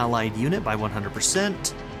an allied unit by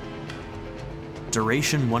 100%.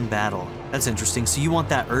 Duration 1 battle. That's interesting, so you want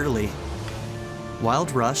that early.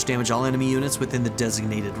 Wild Rush, damage all enemy units within the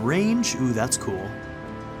designated range. Ooh, that's cool.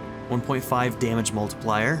 1.5 damage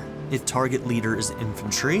multiplier if target leader is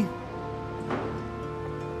infantry.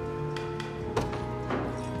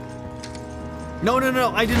 No,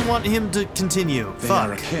 I didn't want him to continue. They Fuck.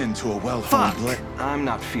 are akin to a well-honed blade. I'm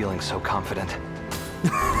not feeling so confident.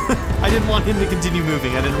 I didn't want him to continue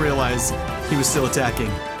moving. I didn't realize he was still attacking.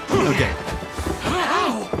 Okay.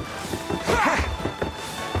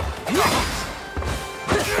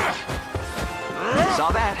 Saw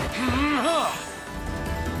that.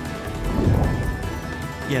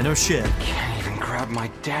 Yeah, no shit. Can't even grab my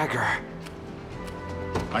dagger.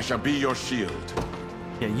 I shall be your shield.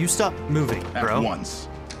 Yeah, you stop moving, At bro. once.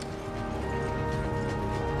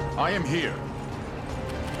 I am here.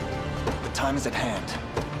 The time is at hand.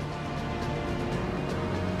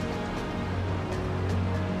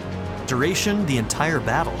 Duration, the entire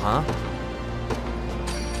battle, huh?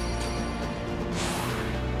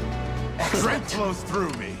 Strength flows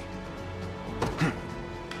through me.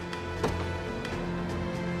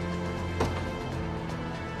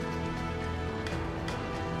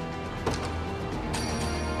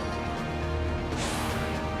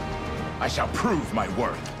 I shall prove my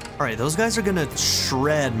worth. Alright, those guys are gonna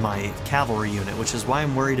shred my cavalry unit, which is why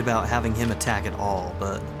I'm worried about having him attack at all,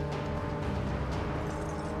 but...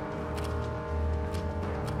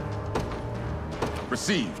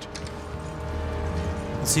 Received.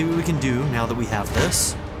 Let's see what we can do now that we have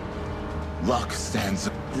this. Luck stands.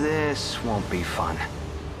 This won't be fun.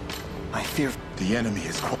 I fear The enemy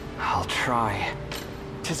is. I'll try.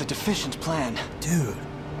 'tis a deficient plan. Dude.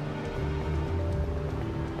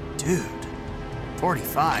 Dude.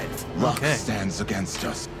 45. Luck Okay. stands against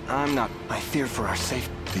us. I'm not. I fear for our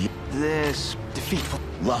safety. This defeat will.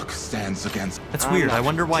 Luck stands against. That's weird. I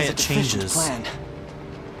wonder why Tis a it deficient changes. Plan.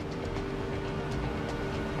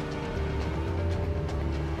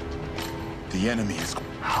 The enemy is.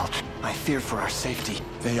 I fear for our safety.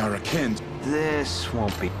 They are akin. This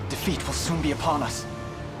won't be. Defeat will soon be upon us.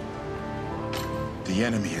 The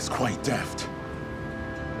enemy is quite deft.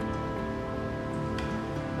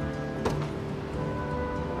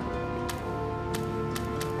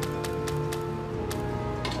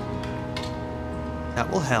 That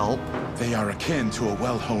will help. They are akin to a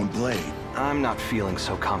well-honed blade. I'm not feeling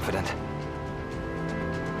so confident.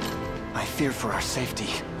 I fear for our safety.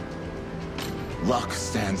 Luck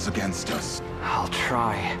stands against us. I'll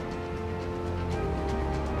try.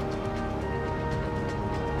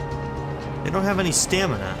 They don't have any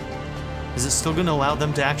stamina. Is it still going to allow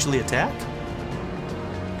them to actually attack?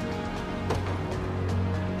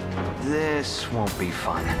 This won't be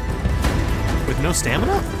fun. With no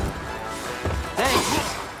stamina?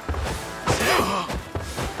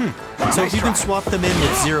 So if you can swap them in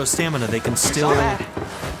with 0 stamina, they can still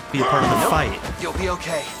be a part of the fight. You'll be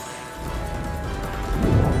okay.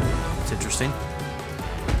 It's interesting.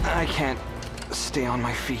 I can't stay on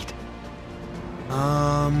my feet.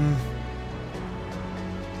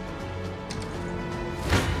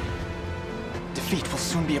 Defeat will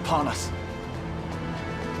soon be upon us.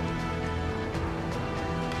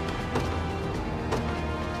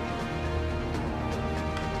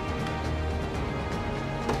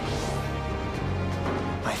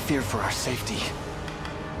 I fear for our safety.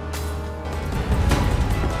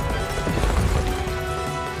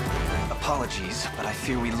 Apologies, but I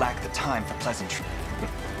fear we lack the time for pleasantry.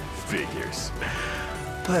 Figures.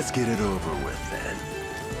 Let's get it over with then.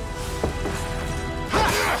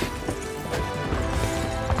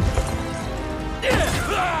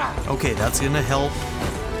 Okay, that's gonna help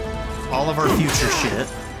all of our future shit.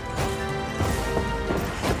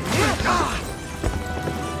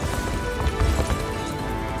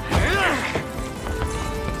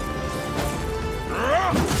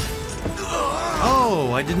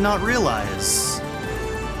 Oh, I did not realize.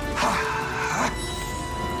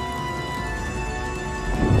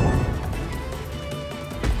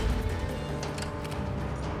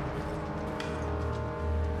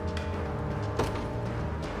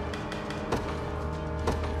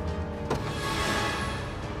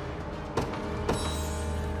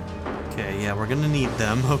 Okay, yeah, we're gonna need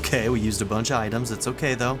them. Okay, we used a bunch of items. It's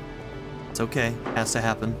okay, though. It's okay. Has to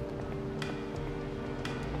happen.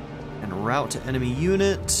 And route to enemy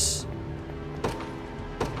unit.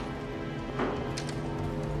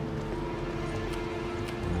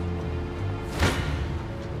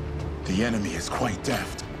 The enemy is quite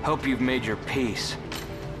deft. Hope you've made your peace.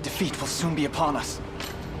 Defeat will soon be upon us.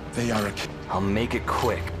 They are I'll make it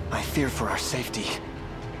quick. I fear for our safety.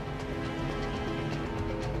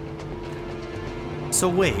 So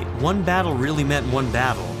wait, one battle really meant one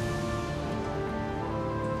battle.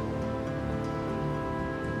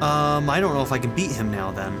 I don't know if I can beat him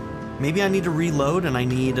now then. Maybe I need to reload and I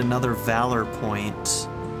need another Valor point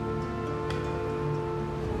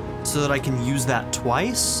so that I can use that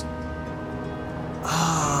twice?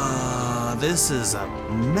 This is a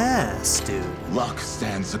mess, dude. Luck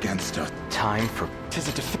stands against us. Time for... Tis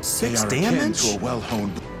a defeat. 6 They are akin damage? to a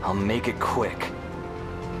well-honed. I'll make it quick.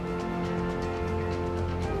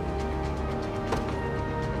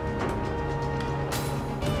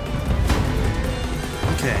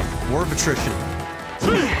 Okay, War of Attrition.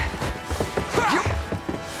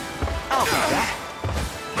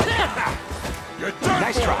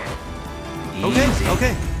 Nice try. Okay, Easy.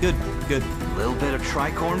 okay, good, good. Little bit of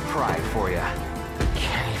tricorn pride for you.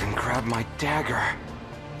 Can't even grab my dagger.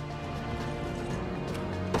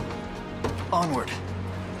 Onward.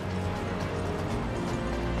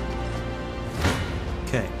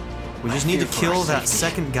 Okay, we just need to fear for kill our that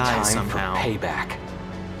safety. second guy Time somehow. for payback.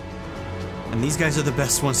 And these guys are the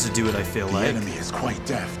best ones to do it, I feel The like. enemy is quite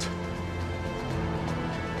deft.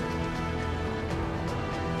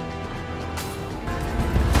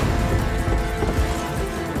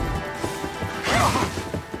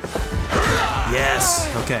 Yes,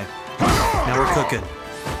 okay. Now we're cooking.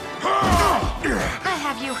 I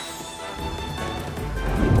have you.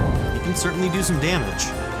 You can certainly do some damage.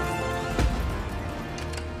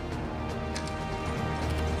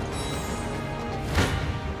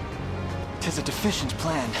 Tis a deficient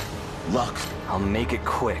plan. Luck. I'll make it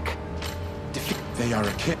quick. Defeat. They are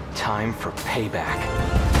akin. Time for payback.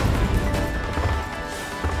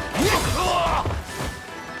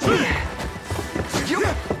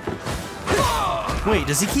 Wait,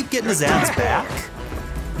 does he keep getting his ads back?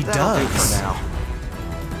 He That'll do does. for now.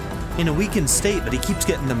 In a weakened state, but he keeps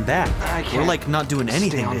getting them back. I We're can't like not doing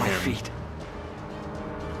anything stay on to my him. feet.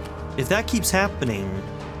 If that keeps happening,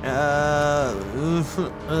 how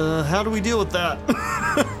do we deal with that?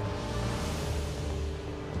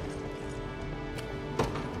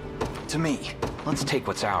 To me. Let's take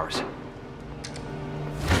what's ours.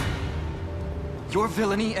 Your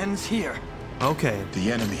villainy ends here. Okay.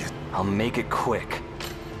 The enemy is... I'll make it quick.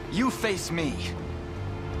 You face me.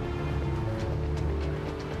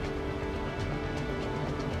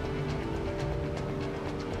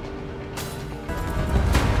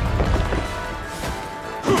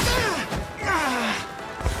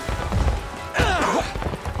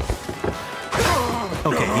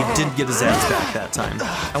 Okay, he did get his ads back that time.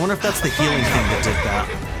 I wonder if that's the healing thing that did that.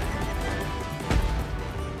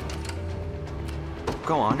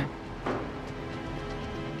 Go on.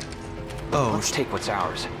 Oh, Let's take what's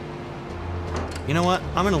ours. you know what?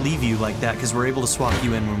 I'm gonna leave you like that because we're able to swap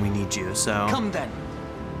you in when we need you, so... Come then.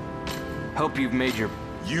 Hope you've made your...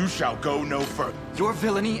 You shall go no further. Your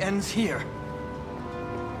villainy ends here.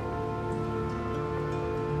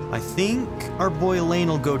 I think our boy Alain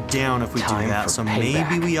will go down if we do Time that, for so payback.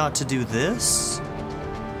 maybe we ought to do this.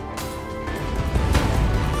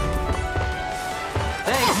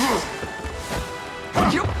 Thanks!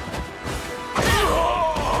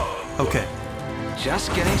 Okay.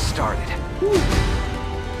 Just getting started.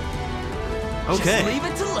 Okay. Just leave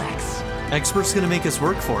it to Lex. Expert's gonna make us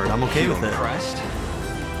work for it. I'm okay You with it. impressed?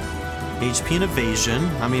 HP and evasion.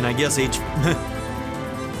 I mean, I guess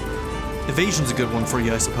evasion's a good one for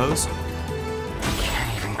you, I suppose.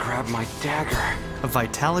 Can't even grab my dagger. A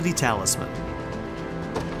vitality talisman.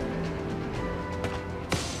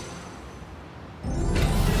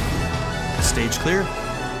 Stage clear.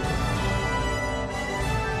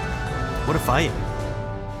 What a fight.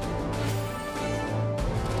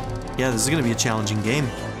 Yeah, this is gonna be a challenging game.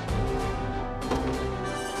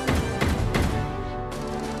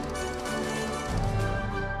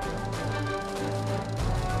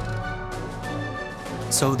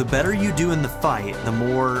 So the better you do in the fight, the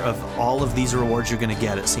more of all of these rewards you're gonna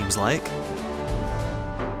get, it seems like.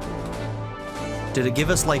 Did it give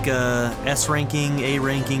us like a S ranking, A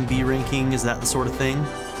ranking, B ranking? Is that the sort of thing?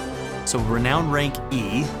 So renowned rank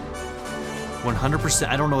E. 100%,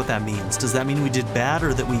 I don't know what that means. Does that mean we did bad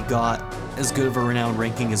or that we got as good of a renowned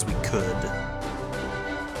ranking as we could?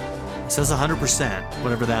 It says 100%,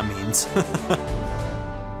 whatever that means.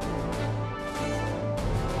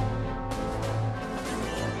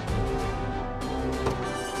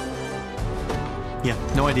 Yeah,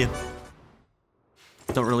 no idea.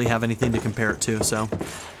 Don't really have anything to compare it to, so.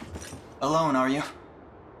 Alone, are you?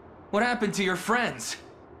 What happened to your friends?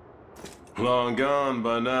 Long gone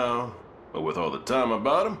by now. But with all the time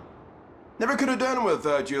about him, never could have done it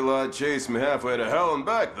without you lot chasing me halfway to hell and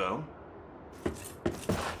back, though.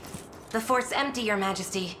 The fort's empty, Your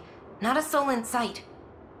Majesty. Not a soul in sight.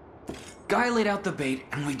 Guy laid out the bait,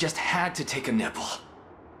 and we just had to take a nibble.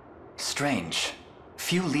 Strange.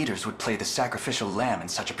 Few leaders would play the sacrificial lamb in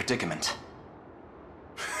such a predicament.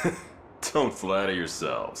 Don't flatter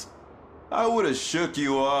yourselves. I would have shook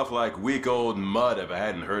you off like weak old mud if I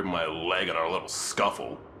hadn't hurt my leg in our little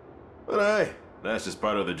scuffle. But hey, that's just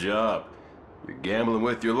part of the job. You're gambling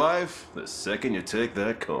with your life the second you take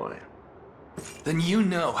that coin. Then you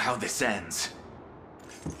know how this ends.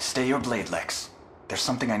 Stay your blade, Lex. There's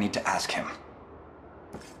something I need to ask him.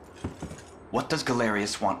 What does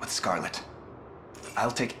Galerius want with Scarlet?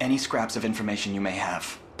 I'll take any scraps of information you may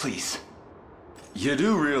have, please. You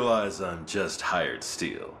do realize I'm just hired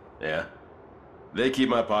steel, yeah? They keep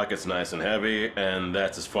my pockets nice and heavy, and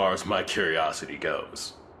that's as far as my curiosity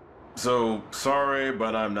goes. So, sorry,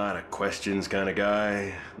 but I'm not a questions kind of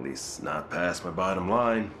guy. At least not past my bottom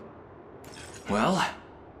line. Well,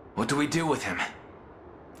 what do we do with him?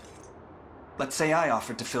 Let's say I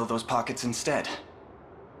offered to fill those pockets instead.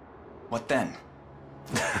 What then?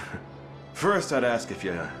 First, I'd ask if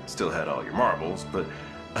you still had all your marbles, but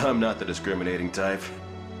I'm not the discriminating type.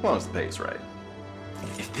 As long as the pay's right.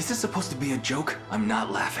 If this is supposed to be a joke, I'm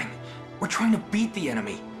not laughing. We're trying to beat the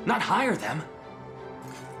enemy, not hire them.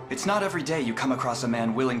 It's not every day you come across a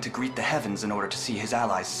man willing to greet the heavens in order to see his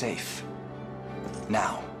allies safe.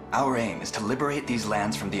 Now, our aim is to liberate these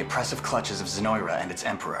lands from the oppressive clutches of Zenoira and its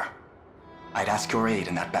emperor. I'd ask your aid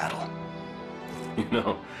in that battle. You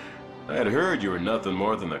know, I'd heard you were nothing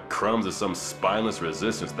more than the crumbs of some spineless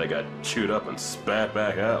resistance that got chewed up and spat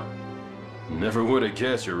back out. Never would have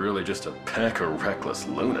guessed you're really just a pack of reckless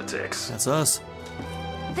lunatics. That's us.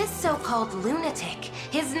 This so-called lunatic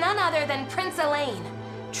is none other than Prince Alain.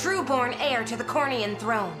 true-born heir to the Cornian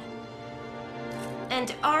throne.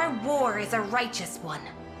 And our war is a righteous one.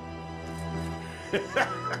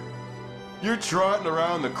 You're trotting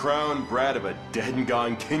around the crown brat of a dead and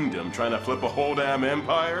gone kingdom trying to flip a whole damn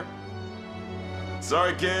empire?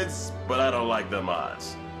 Sorry, kids, but I don't like them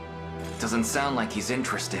odds. Doesn't sound like he's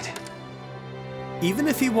interested. Even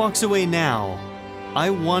if he walks away now, I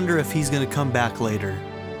wonder if he's gonna come back later.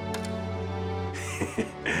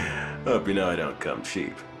 Hope you know I don't come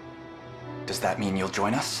cheap. Does that mean you'll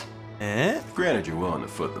join us? Eh? Granted, you're willing to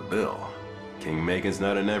foot the bill. Kingmaking's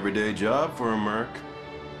not an everyday job for a merc.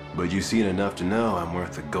 But you've seen enough to know I'm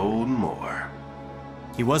worth the gold and more.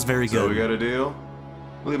 He was very good. So we got a deal?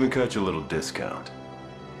 We'll even cut you a little discount.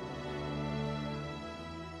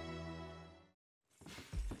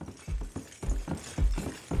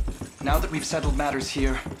 Now that we've settled matters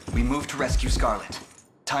here, we move to rescue Scarlet.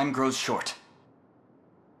 Time grows short.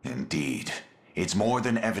 Indeed. It's more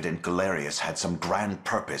than evident Galerius had some grand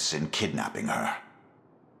purpose in kidnapping her.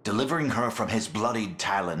 Delivering her from his bloodied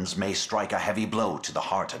talons may strike a heavy blow to the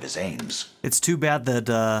heart of his aims. It's too bad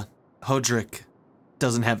that Hodrick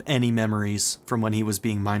doesn't have any memories from when he was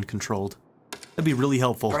being mind-controlled. That'd be really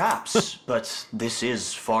helpful. Perhaps, but this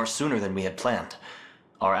is far sooner than we had planned.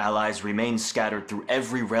 Our allies remain scattered through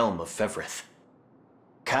every realm of Fevrith.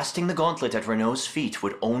 Casting the gauntlet at Renault's feet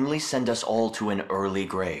would only send us all to an early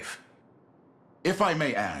grave. If I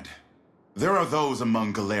may add, there are those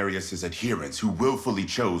among Galerius's adherents who willfully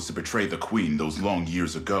chose to betray the Queen those long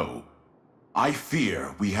years ago. I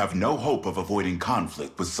fear we have no hope of avoiding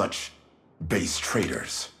conflict with such base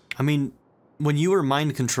traitors. I mean, when you are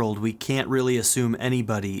mind-controlled, we can't really assume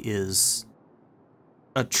anybody is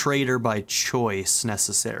a traitor by choice,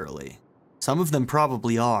 necessarily. Some of them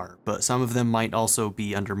probably are, but some of them might also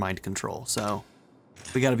be under mind control, so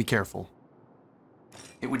we gotta be careful.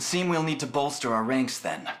 It would seem we'll need to bolster our ranks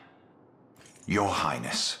then. Your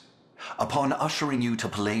Highness, upon ushering you to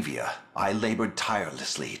Palavia, I labored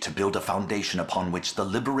tirelessly to build a foundation upon which the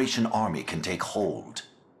Liberation Army can take hold.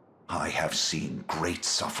 I have seen great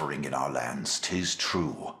suffering in our lands, 'tis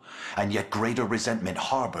true, and yet greater resentment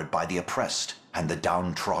harbored by the oppressed and the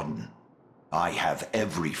downtrodden. I have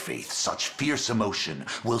every faith such fierce emotion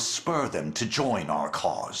will spur them to join our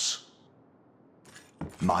cause.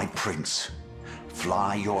 My prince,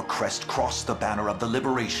 fly your crest across the banner of the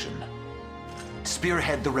liberation.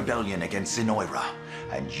 Spearhead the rebellion against Zenoira,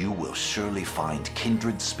 and you will surely find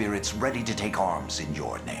kindred spirits ready to take arms in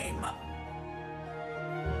your name.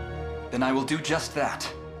 Then I will do just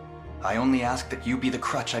that. I only ask that you be the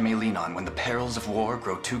crutch I may lean on when the perils of war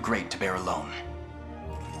grow too great to bear alone.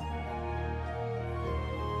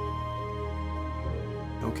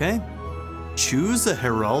 Okay. Choose a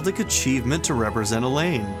heraldic achievement to represent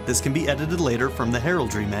Alain. This can be edited later from the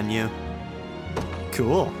heraldry menu.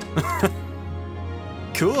 Cool.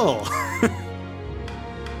 Cool.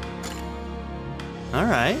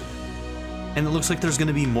 Alright. And it looks like there's going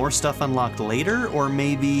to be more stuff unlocked later, or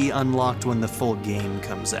maybe unlocked when the full game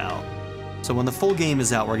comes out. So when the full game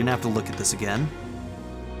is out, we're going to have to look at this again.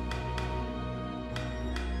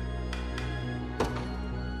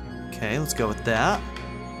 Okay, let's go with that.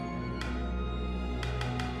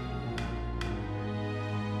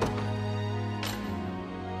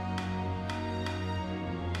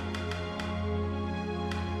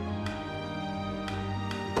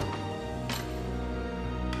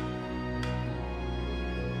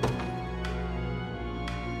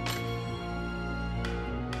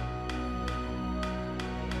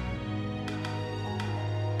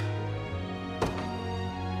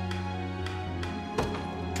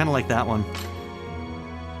 Kind of like that one.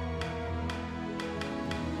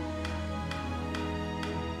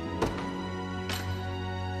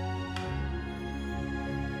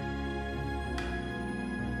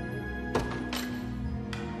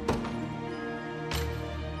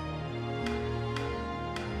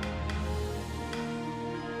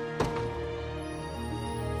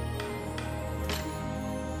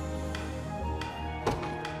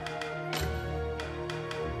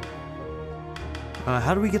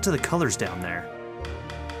 How do we get to the colors down there?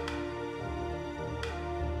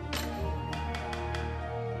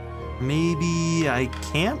 Maybe I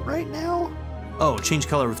can't right now? Oh, change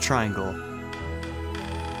color with triangle.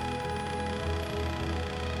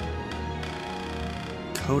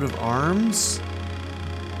 Coat of arms?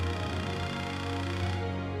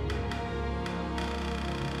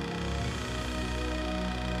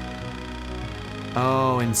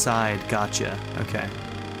 Oh, inside. Gotcha. Okay.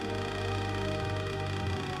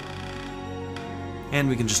 And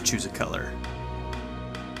we can just choose a color.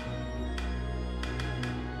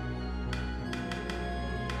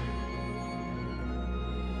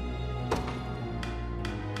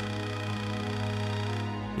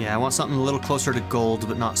 Yeah, I want something a little closer to gold,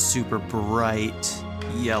 but not super bright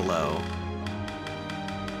yellow.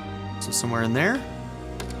 So somewhere in there.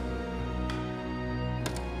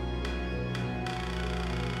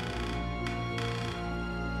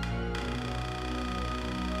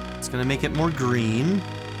 It's gonna make it more green.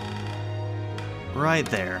 Right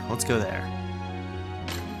there. Let's go there.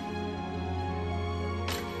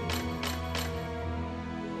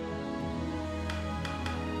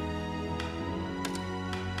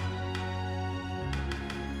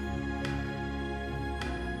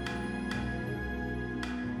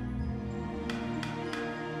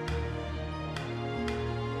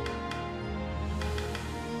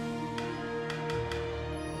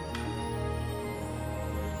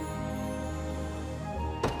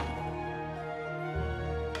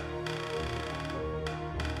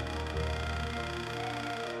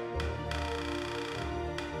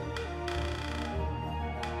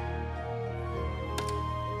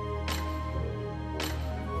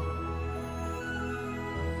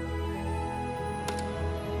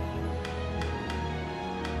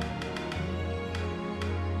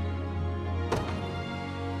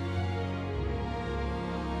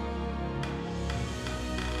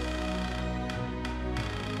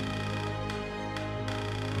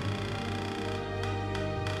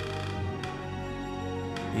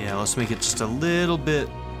 Yeah, let's make it just a little bit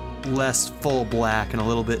less full black and a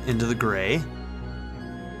little bit into the gray.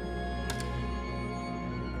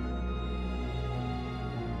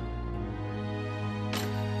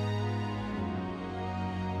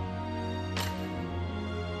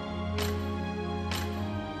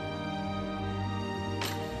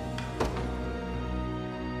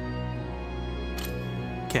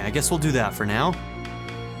 Okay, I guess we'll do that for now.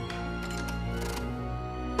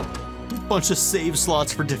 Bunch of save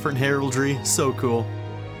slots for different heraldry. So cool.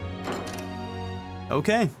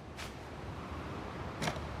 Okay.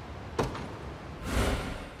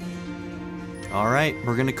 Alright,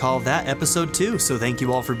 we're gonna call that episode 2, so thank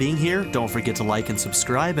you all for being here. Don't forget to like and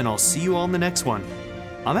subscribe, and I'll see you all in the next one.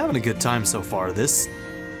 I'm having a good time so far. This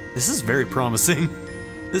is very promising.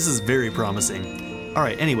 This is very promising.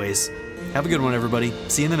 Alright, anyways, have a good one, everybody.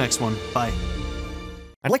 See you in the next one. Bye.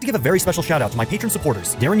 I'd like to give a very special shout out to my patron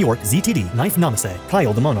supporters: Darren York, ZTD, Ninth Namaste,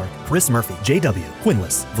 Kyle the Monarch, Chris Murphy, JW,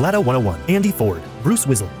 Quinless, Vlado101, Andy Ford, Bruce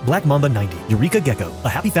Wizzle, Black Mamba 90, Eureka Gecko, A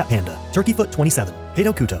Happy Fat Panda, Turkeyfoot 27,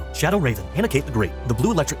 Pedo Kuto, Shadow Raven, Hannah Kate the Great, The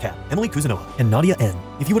Blue Electric Cat, Emily Kuzanoa, and Nadia N.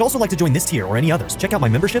 If you would also like to join this tier or any others, check out my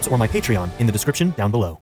memberships or my Patreon in the description down below.